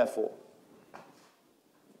 Repent, therefore.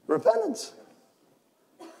 Repentance.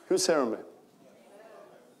 Who's hearing me?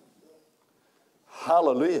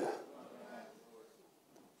 Hallelujah.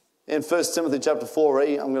 In 1 Timothy chapter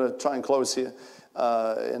 4:8, I'm going to try and close here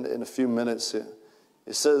in a few minutes here.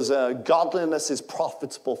 It says, godliness is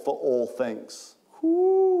profitable for all things.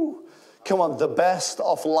 Woo. Come on, the best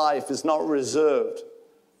of life is not reserved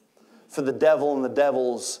for the devil and the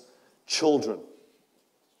devil's children.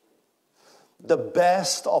 The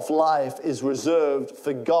best of life is reserved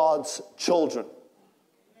for God's children.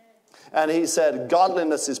 And he said,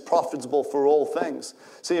 godliness is profitable for all things.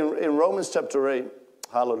 See, in Romans chapter 8,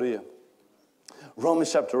 hallelujah.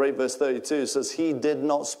 Romans chapter 8, verse 32 says, he did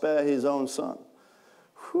not spare his own son,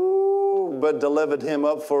 but delivered him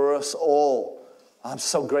up for us all. I'm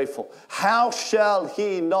so grateful. How shall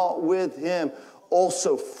he not with him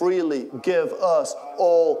also freely give us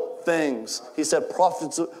all things. He said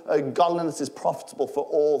godliness is profitable for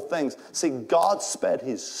all things. See, God spared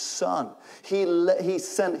his son. He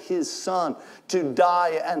sent his son to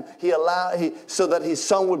die, and so that his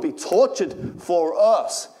son would be tortured for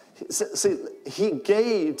us. See, he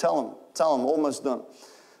gave, tell him, almost done.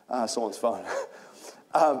 Someone's phone.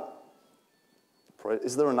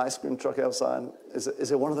 Is there an ice cream truck outside?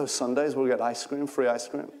 Is it one of those Sundays where we get ice cream, free ice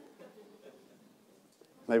cream?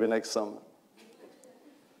 Maybe next summer.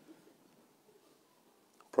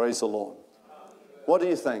 Praise the Lord. What do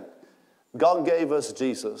you think? God gave us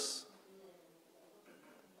Jesus.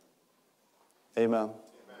 Amen.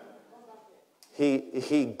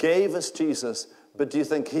 He gave us Jesus, but do you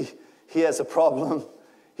think he has a problem?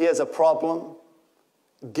 He has a problem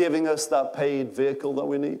giving us that paid vehicle that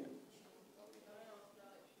we need?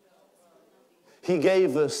 He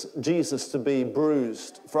gave us Jesus to be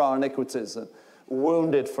bruised for our iniquities and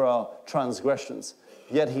wounded for our transgressions.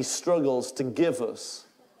 Yet he struggles to give us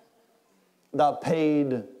that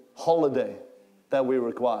paid holiday that we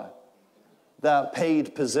require, that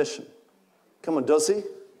paid position. Come on, does he?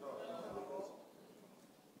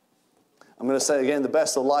 I'm going to say again, the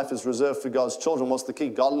best of life is reserved for God's children. What's the key?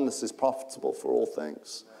 Godliness is profitable for all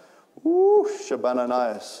things. Woo,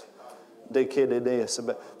 Shabananias.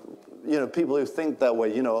 You know, people who think that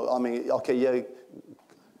way, you know, I mean, okay, yeah,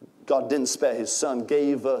 God didn't spare his son,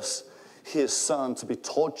 gave us his son to be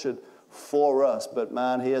tortured for us. But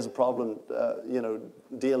man, he has a problem, you know,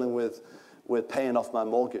 dealing with paying off my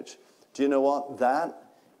mortgage. Do you know what? That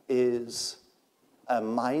is a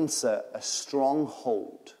mindset, a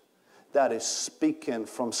stronghold that is speaking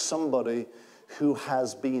from somebody who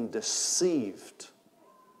has been deceived.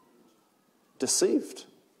 Deceived.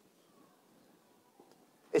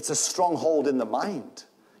 It's a stronghold in the mind.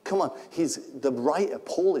 Come on, the writer,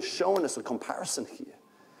 Paul, is showing us a comparison here.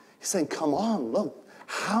 He's saying, come on, look,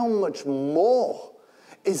 how much more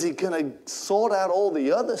is he going to sort out all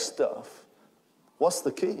the other stuff? What's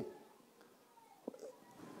the key?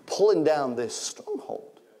 Pulling down this stronghold.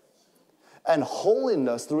 And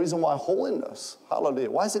holiness, the reason why holiness, hallelujah,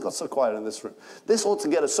 why has it got so quiet in this room? This ought to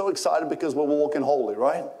get us so excited because we're walking holy,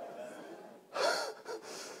 right?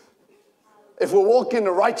 If we're walking in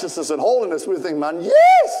righteousness and holiness, we think, man,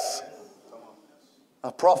 yes!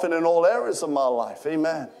 A prophet in all areas of my life,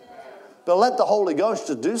 amen. But let the Holy Ghost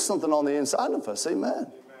just do something on the inside of us,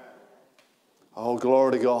 amen. Oh,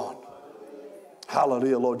 glory to God.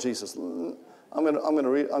 Hallelujah, Lord Jesus. I'm going to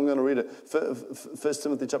read it. 1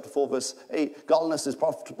 Timothy chapter 4, verse 8. Godliness is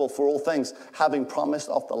profitable for all things, having promised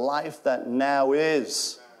of the life that now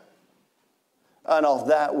is, and of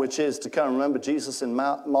that which is to come. Remember Jesus in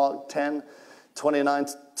Mark 10, 29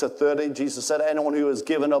 to 30, Jesus said, anyone who has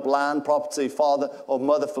given up land, property, father or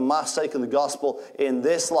mother for my sake and the gospel in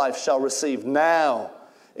this life shall receive now,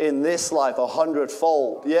 in this life,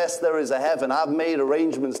 100-fold. Yes, there is a heaven. I've made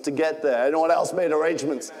arrangements to get there. Anyone else made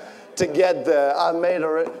arrangements to get there? I've made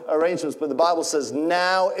arrangements, but the Bible says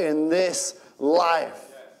now in this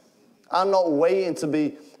life. I'm not waiting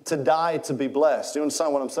to die to be blessed. Do you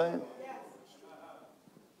understand what I'm saying?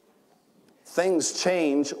 Things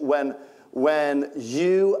change when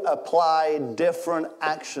you apply different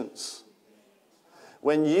actions.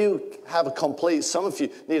 When you have some of you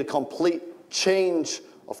need a complete change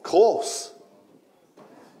of course.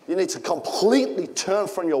 You need to completely turn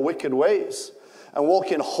from your wicked ways and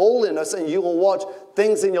walk in holiness, and you will watch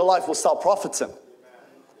things in your life will start profiting.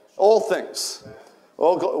 All things.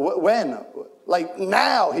 Oh God, when? Like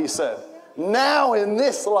now, he said. Now in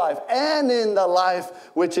this life and in the life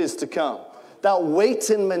which is to come. That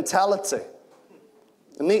waiting mentality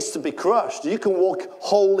needs to be crushed. You can walk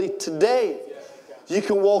holy today. You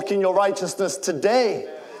can walk in your righteousness today.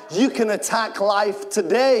 You can attack life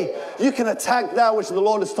today. You can attack that which the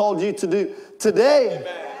Lord has told you to do today.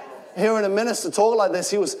 Hearing a minister talk like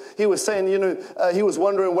this, he was saying, he was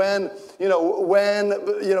wondering when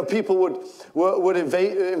people would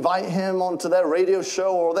invite him onto their radio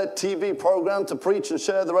show or their TV program to preach and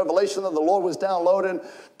share the revelation that the Lord was downloading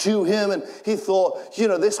to him. And he thought,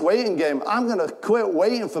 this waiting game, I'm going to quit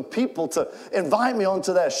waiting for people to invite me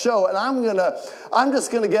onto their show, and I'm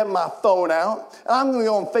just going to get my phone out, and I'm going to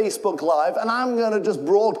go on Facebook Live, and I'm going to just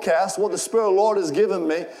broadcast what the Spirit of the Lord has given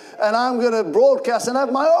me, and I'm going to broadcast and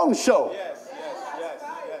have my own show. Yes.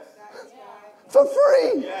 For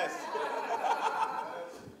free. Yes.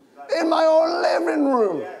 In my own living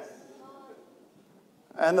room. Yes.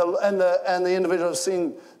 And the individual has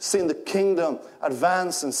seen the kingdom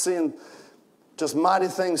advance and seen just mighty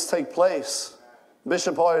things take place.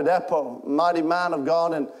 Bishop Oyedepo, mighty man of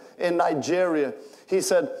God in Nigeria, he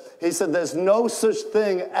said there's no such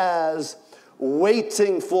thing as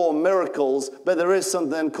waiting for miracles, but there is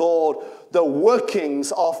something called the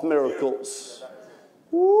workings of miracles.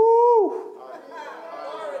 Woo!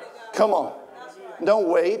 Come on. Don't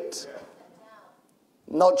wait.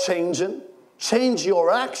 Not changing. Change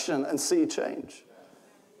your action and see change.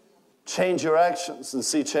 Change your actions and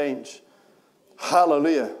see change.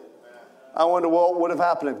 Hallelujah. I wonder what would have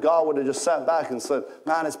happened if God would have just sat back and said,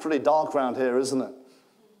 man, it's pretty dark around here, isn't it?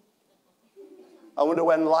 I wonder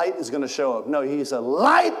when light is going to show up. No, he said,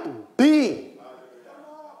 light be.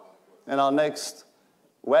 And our next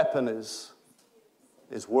weapon is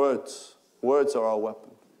words. Words are our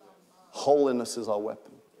weapon. Holiness is our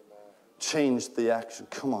weapon. Change the action.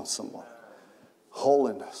 Come on, somebody.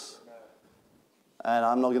 Holiness. And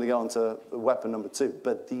I'm not going to go on to weapon number 2,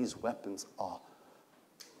 but these weapons are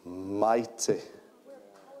mighty.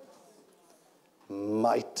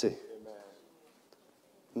 Mighty.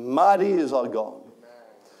 Mighty is our God.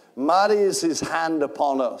 Mighty is his hand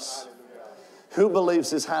upon us. Who believes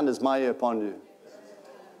his hand is mighty upon you?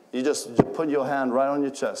 You just put your hand right on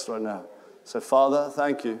your chest right now. Say, Father,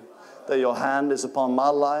 thank you that your hand is upon my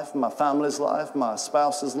life, my family's life, my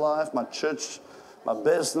spouse's life, my church, my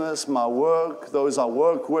business, my work, those I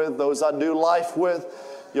work with, those I do life with.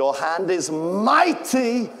 Your hand is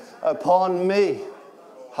mighty upon me.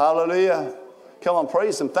 Hallelujah. Come on,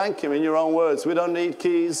 praise him. Thank him in your own words. We don't need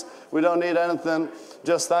keys. We don't need anything.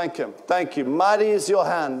 Just thank him. Thank you. Mighty is your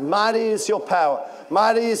hand. Mighty is your power.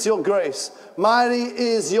 Mighty is your grace. Mighty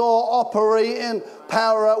is your operating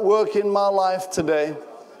power at work in my life today.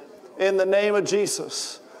 In the name of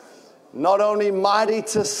Jesus. Not only mighty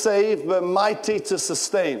to save, but mighty to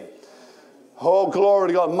sustain. Oh, glory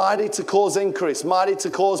to God. Mighty to cause increase. Mighty to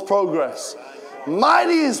cause progress.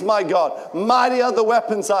 Mighty is my God. Mighty are the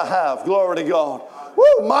weapons I have. Glory to God.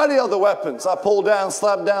 Woo, mighty are the weapons. I pull down,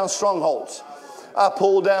 slap down strongholds. I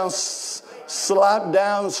pull down, slap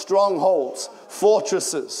down strongholds,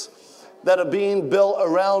 fortresses that are being built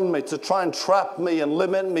around me to try and trap me and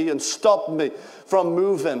limit me and stop me from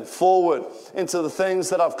moving forward into the things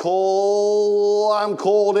that I'm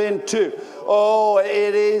called into. Oh,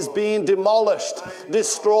 it is being demolished,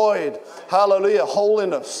 destroyed. Hallelujah.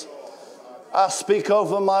 Holiness. I speak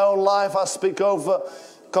over my own life. I speak over,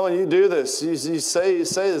 come on, you do this. You say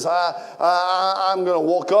this. I'm going to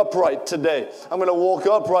walk upright today. I'm going to walk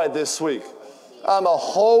upright this week. I'm a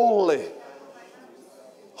holy.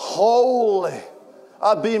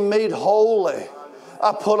 I've been made holy.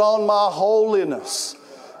 I put on my holiness.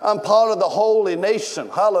 I'm part of the holy nation.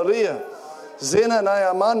 Hallelujah.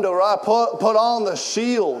 Zinanayamando. I put on the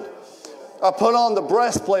shield. I put on the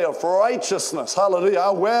breastplate of righteousness. Hallelujah. I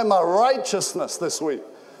wear my righteousness this week.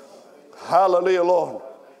 Hallelujah, Lord.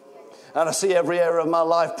 And I see every area of my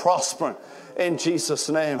life prospering in Jesus'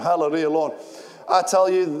 name. Hallelujah, Lord. I tell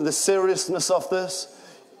you the seriousness of this.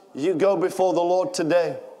 You go before the Lord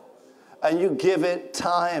today and you give it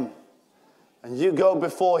time. And you go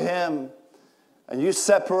before him and you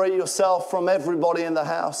separate yourself from everybody in the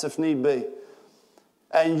house if need be.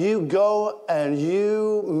 And you go and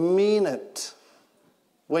you mean it.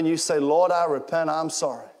 When you say, Lord, I repent, I'm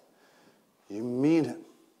sorry. You mean it.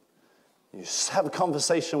 You have a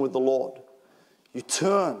conversation with the Lord. You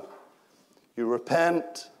turn. You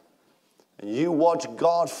repent. And you watch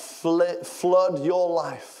God flood your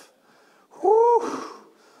life. Woo!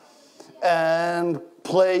 And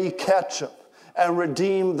play catch up. And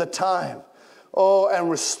redeem the time. Oh, and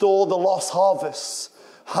restore the lost harvests.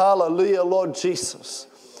 Hallelujah, Lord Jesus.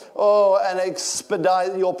 Oh, and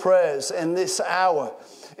expedite your prayers in this hour.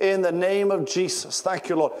 In the name of Jesus. Thank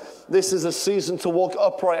you, Lord. This is a season to walk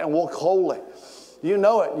upright and walk holy. You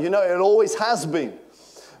know it. You know it always has been.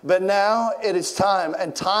 But now it is time.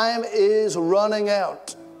 And time is running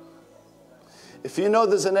out. If you know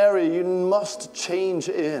there's an area you must change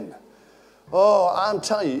in. Oh, I'm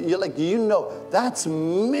telling you, you know, that's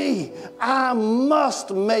me. I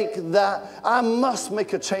must make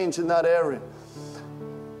a change in that area.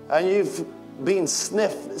 And you've been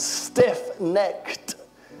stiff-necked.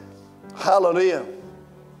 Hallelujah.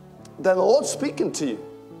 Then the Lord's speaking to you.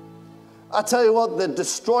 I tell you what, the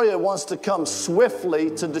destroyer wants to come swiftly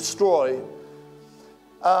to destroy.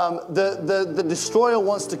 The destroyer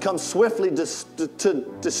wants to come swiftly to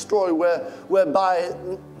destroy whereby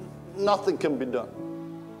nothing can be done.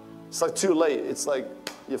 It's like too late. It's like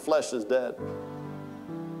your flesh is dead.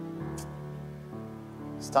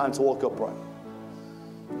 It's time to walk upright.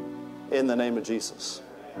 In the name of Jesus.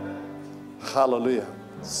 Hallelujah.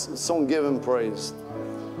 Someone give him praise.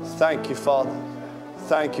 Thank you, Father.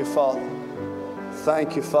 Thank you, Father.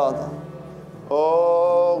 Thank you, Father.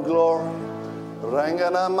 Oh, glory.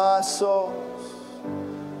 Rangana maso.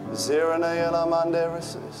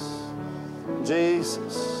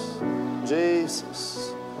 Jesus,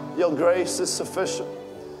 Jesus, your grace is sufficient.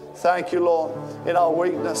 Thank you, Lord. In our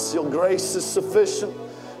weakness, your grace is sufficient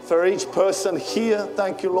for each person here.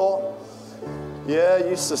 Thank you, Lord. Yeah,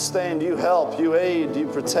 you sustain, you help, you aid, you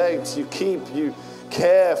protect, you keep, you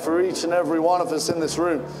care for each and every one of us in this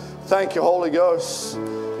room. Thank you, Holy Ghost.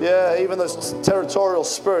 Yeah, even those territorial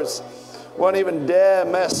spirits won't even dare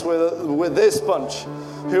mess with this bunch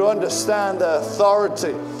who understand the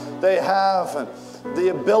authority they have and the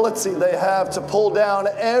ability they have to pull down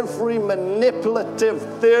every manipulative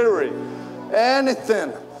theory,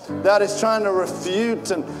 anything that is trying to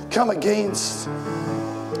refute and come against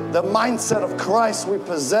the mindset of Christ we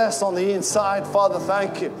possess on the inside. Father,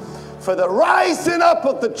 thank you for the rising up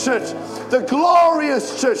of the church, the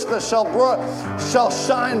glorious church that shall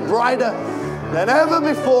shine brighter than ever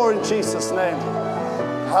before in Jesus' name.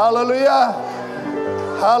 Hallelujah.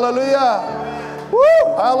 Hallelujah.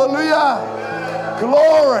 Woo! Hallelujah.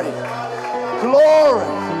 Glory. Glory.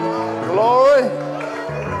 Glory.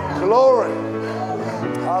 Glory.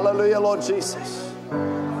 Hallelujah, Lord Jesus.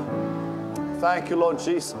 Thank you, Lord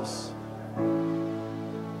Jesus.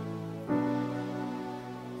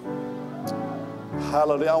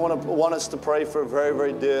 Hallelujah. I want us to pray for a very,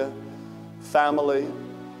 very dear family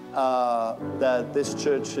that this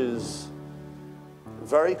church is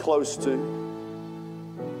very close to.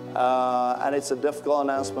 And it's a difficult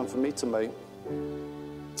announcement for me to make.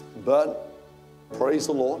 But praise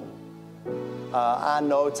the Lord. I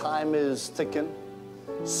know time is ticking.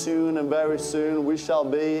 Soon and very soon we shall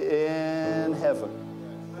be in heaven.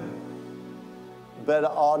 But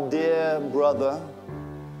our dear brother,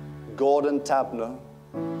 Gordon Tabner,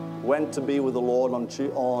 went to be with the Lord on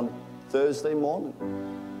Thursday morning.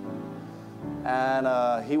 And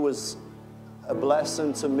he was a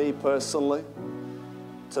blessing to me personally,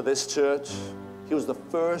 to this church. He was the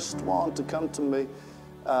first one to come to me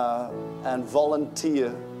and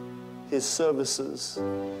volunteer his services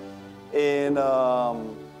in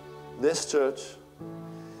this church.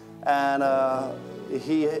 And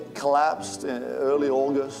he collapsed in early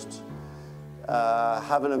August,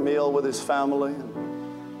 having a meal with his family.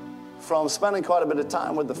 From spending quite a bit of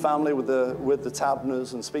time with the family, with the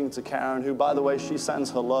Tabners, and speaking to Karen, who, by the way, she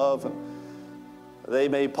sends her love, and they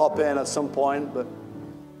may pop in at some point,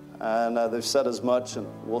 and they've said as much, and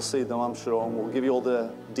we'll see them, I'm sure, and we'll give you all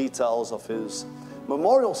the details of his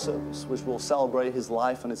memorial service, which will celebrate his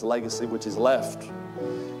life and his legacy, which is left,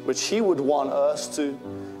 which he would want us to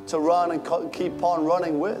run and keep on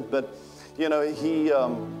running with. But, you know, he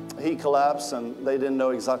collapsed, and they didn't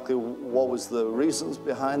know exactly what was the reasons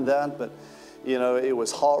behind that, but, you know, it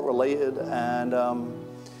was heart-related. And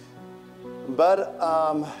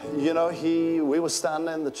you know, we were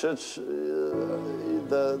standing in the church,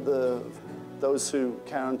 those who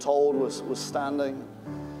Karen told was standing,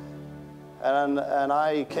 and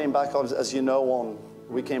I came back, as you know,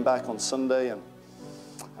 we came back on Sunday,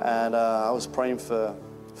 and I was praying for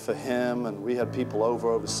him, and we had people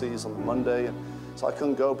overseas on Monday, and so I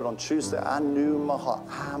couldn't go. But on Tuesday, I knew in my heart,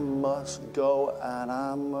 I must go, and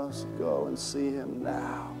I must go and see him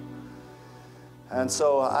now. And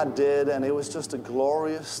so I did, and it was just a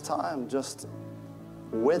glorious time just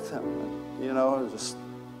with him. You know,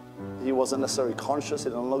 he wasn't necessarily conscious, he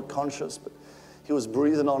didn't look conscious, but he was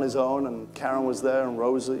breathing on his own, and Karen was there, and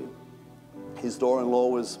Rosie, his daughter-in-law,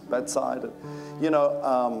 was bedside. And, you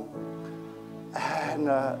know,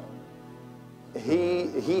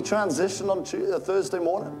 he transitioned on Thursday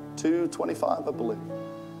morning, 2:25, I believe.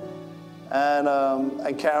 And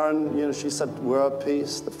Karen, you know, she said, we're at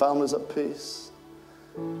peace, the family's at peace.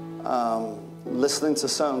 Listening to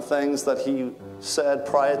certain things that he said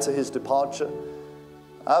prior to his departure,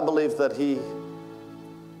 I believe that he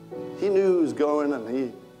knew he was going,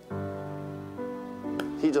 and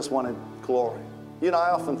he just wanted glory. You know,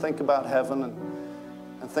 I often think about heaven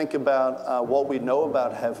and think about what we know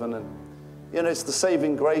about heaven, and you know, it's the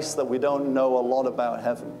saving grace that we don't know a lot about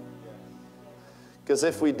heaven. Because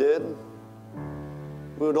if we did,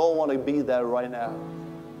 we would all want to be there right now.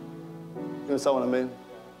 You understand what I mean?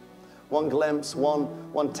 One glimpse, one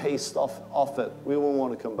taste of it, we won't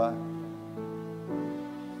want to come back.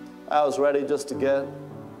 I was ready just to get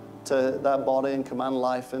to that body and command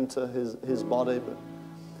life into his body, but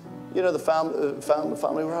you know, the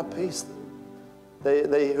family were at peace.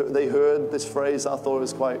 They heard this phrase. I thought it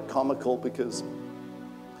was quite comical, because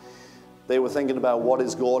they were thinking about what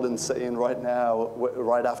is Gordon saying right now,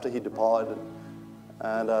 right after he departed,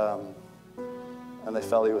 and they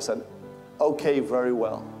felt he was saying, "Okay, very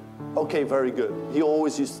well. Okay, very good." He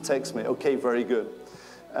always used to text me, "Okay, very good."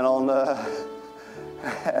 And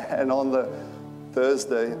And on the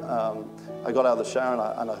Thursday, I got out of the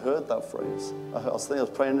shower and I heard that phrase. I was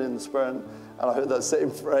praying in the Spirit, and I heard that same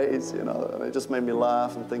phrase, you know, and it just made me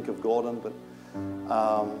laugh and think of Gordon. But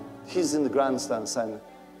he's in the grandstand saying,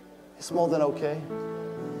 "It's more than okay."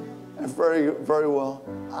 And very, very well.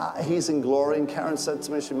 He's in glory. And Karen said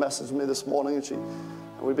to me, she messaged me this morning,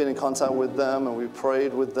 and we've been in contact with them, and we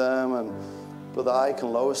prayed with them, and Brother Ike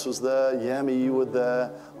and Lois was there. Yemi, you were there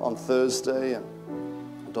on Thursday, and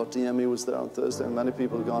Dr. Yemi was there on Thursday, and many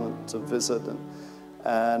people have gone to visit.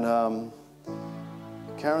 And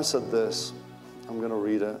Karen said this. I'm going to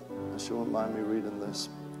read it. She won't mind me reading this.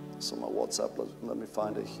 It's on my WhatsApp. Let me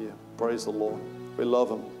find it here. Praise the Lord. We love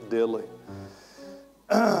him dearly.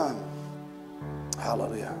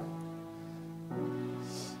 Hallelujah.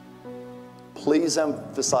 Please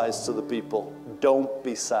emphasize to the people, don't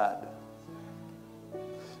be sad.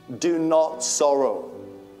 Do not sorrow.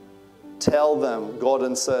 Tell them,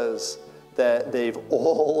 Gordon says, that they've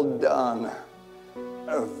all done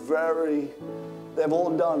very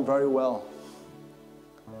well.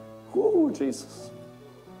 Whoo, Jesus.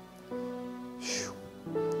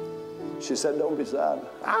 She said, don't be sad.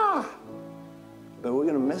 But we're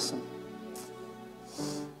going to miss him.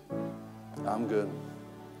 I'm good.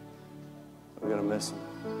 We're going to miss him.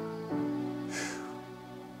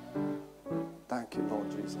 Thank you, Lord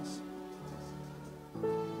Jesus.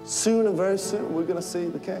 Soon and very soon, we're going to see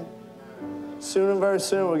the King. Soon and very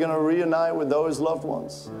soon, we're going to reunite with those loved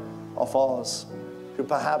ones of ours who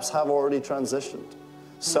perhaps have already transitioned.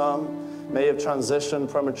 Some may have transitioned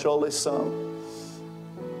prematurely. Some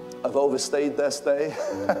have overstayed their stay.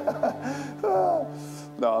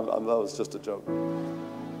 No, that was just a joke.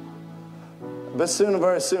 But soon and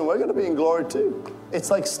very soon, we're going to be in glory too. It's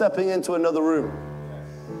like stepping into another room.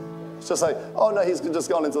 It's just like, oh no, he's just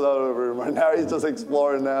gone into the other room right now. He's just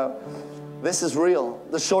exploring now. This is real.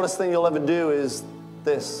 The shortest thing you'll ever do is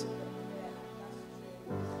this.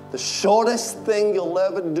 The shortest thing you'll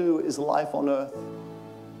ever do is life on earth.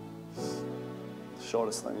 The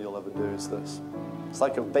shortest thing you'll ever do is this. It's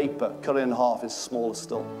like a vapor. Cut it in half. It's smaller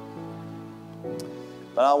still.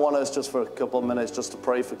 But I want us just for a couple of minutes just to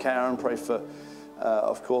pray for Karen, pray for,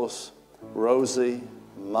 of course, Rosie,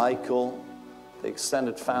 Michael, the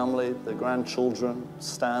extended family, the grandchildren.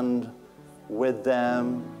 Stand with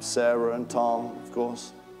them, Sarah and Tom, of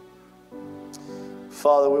course.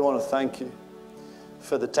 Father, we want to thank you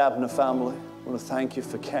for the Tabner family. We want to thank you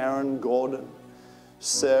for Karen, Gordon,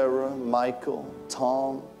 Sarah, Michael,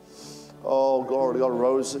 Tom. Oh, glory to God,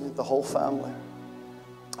 Rosie, the whole family.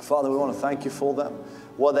 Father, we want to thank you for them,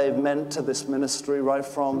 what they've meant to this ministry right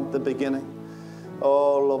from the beginning.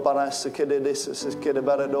 Oh,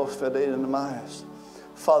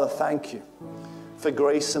 Father, thank you for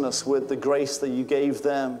gracing us with the grace that you gave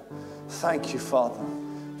them. Thank you, Father,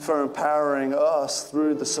 for empowering us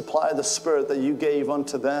through the supply of the Spirit that you gave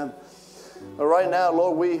unto them. But right now,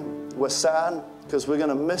 Lord, we're sad because we're going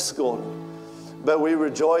to miss Gordon. But we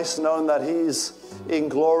rejoice knowing that he's in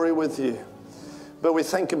glory with you. But we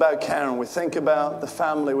think about Karen, we think about the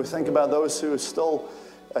family, we think about those who are still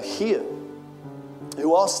here,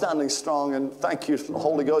 who are standing strong. And thank you,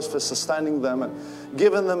 Holy Ghost, for sustaining them and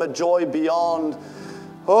giving them a joy beyond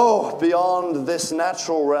this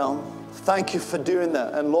natural realm. Thank you for doing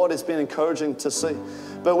that. And Lord, it's been encouraging to see.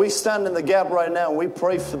 But we stand in the gap right now and we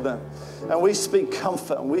pray for them. And we speak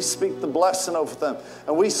comfort and we speak the blessing over them.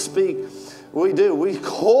 And we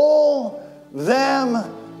call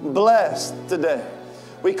them blessed today.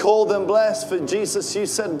 We call them blessed, for Jesus, you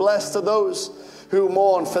said, blessed are those who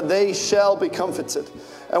mourn, for they shall be comforted.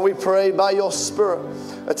 And we pray by your Spirit,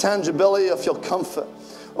 a tangibility of your comfort,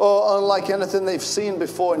 unlike anything they've seen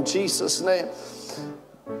before, in Jesus' name,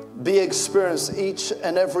 be experienced, each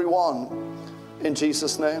and every one, in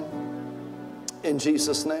Jesus' name. In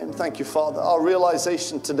Jesus' name. Thank you, Father. Our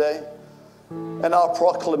realization today and our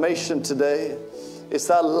proclamation today is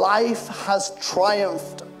that life has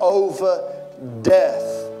triumphed over death.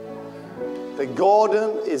 That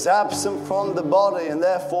Gordon is absent from the body, and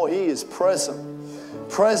therefore he is present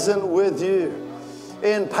with you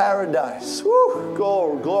in paradise. Woo,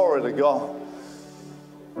 glory to God.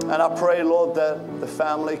 And I pray, Lord, that the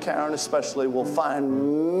family, Karen especially, will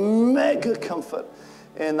find mega comfort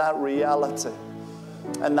in that reality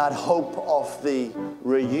and that hope of the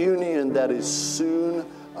reunion that is soon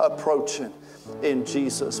approaching, in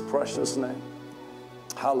Jesus' precious name.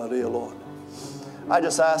 Hallelujah, Lord. I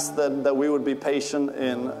just ask that we would be patient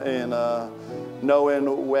in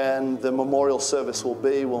knowing when the memorial service will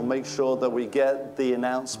be. We'll make sure that we get the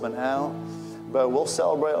announcement out, but we'll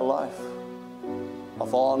celebrate a life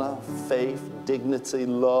of honor, faith, dignity,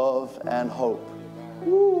 love, and hope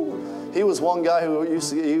Woo. He was one guy who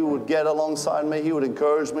he would get alongside me. He would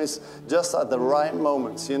encourage me just at the right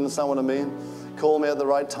moments. You understand what I mean? Call me at the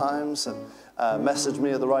right times and message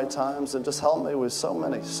me at the right times and just help me with so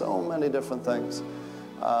many different things.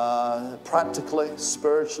 Practically,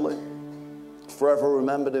 spiritually, forever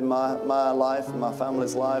remembered in my life, in my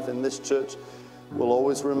family's life, in this church. We'll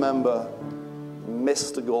always remember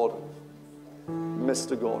Mr. Gordon.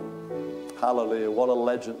 Mr. Gordon. Hallelujah. What a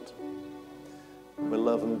legend. We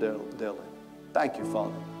love him dearly. Thank you,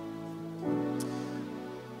 Father.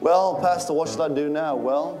 Well, Pastor, what should I do now?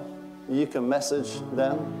 Well, you can message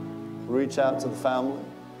them, reach out to the family,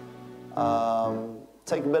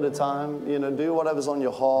 take a bit of time, do whatever's on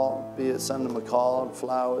your heart, be it send them a card,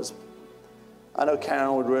 flowers. I know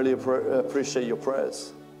Karen would really appreciate your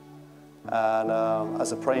prayers. And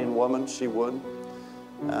as a praying woman, she would.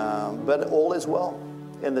 But all is well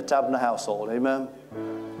in the Tabner household. Amen.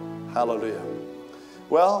 Hallelujah.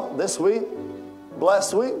 Well, this week,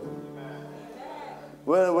 blessed week.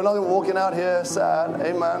 We're not walking out here sad.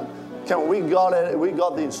 Amen. We got it. We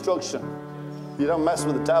got the instruction. You don't mess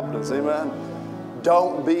with the Tabners. Amen.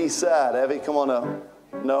 Don't be sad. Evie, come on up.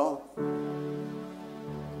 No?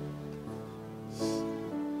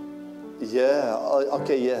 Yeah,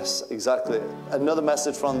 okay, yes, exactly. Another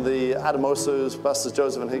message from the Adamosos, Pastors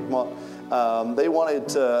Joseph and Hickmott. They wanted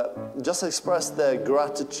to just express their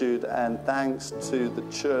gratitude and thanks to the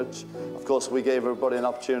church. Of course, we gave everybody an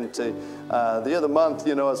opportunity. The other month,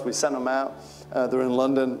 as we sent them out, they're in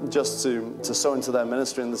London, just to sow into their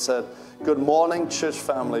ministry. And they said, "Good morning, church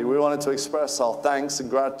family. We wanted to express our thanks and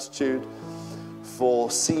gratitude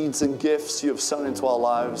for seeds and gifts you have sown into our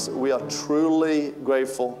lives. We are truly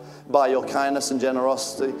grateful by your kindness and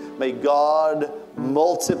generosity. May God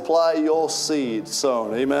multiply your seed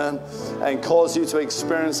sown, amen, and cause you to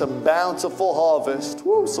experience a bountiful harvest."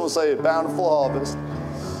 Woo, someone say a bountiful harvest.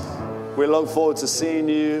 We look forward to seeing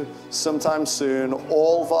you sometime soon.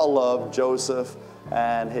 All of our love, Joseph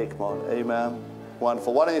and Hickmott. Amen.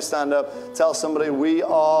 Wonderful. Why don't you stand up? Tell somebody we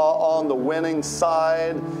are on the winning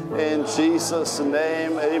side in Jesus'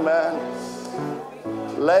 name. Amen.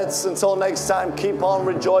 Let's, until next time, keep on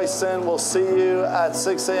rejoicing. We'll see you at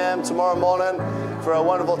 6 a.m. tomorrow morning for a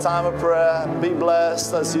wonderful time of prayer. Be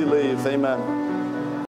blessed as you leave. Amen.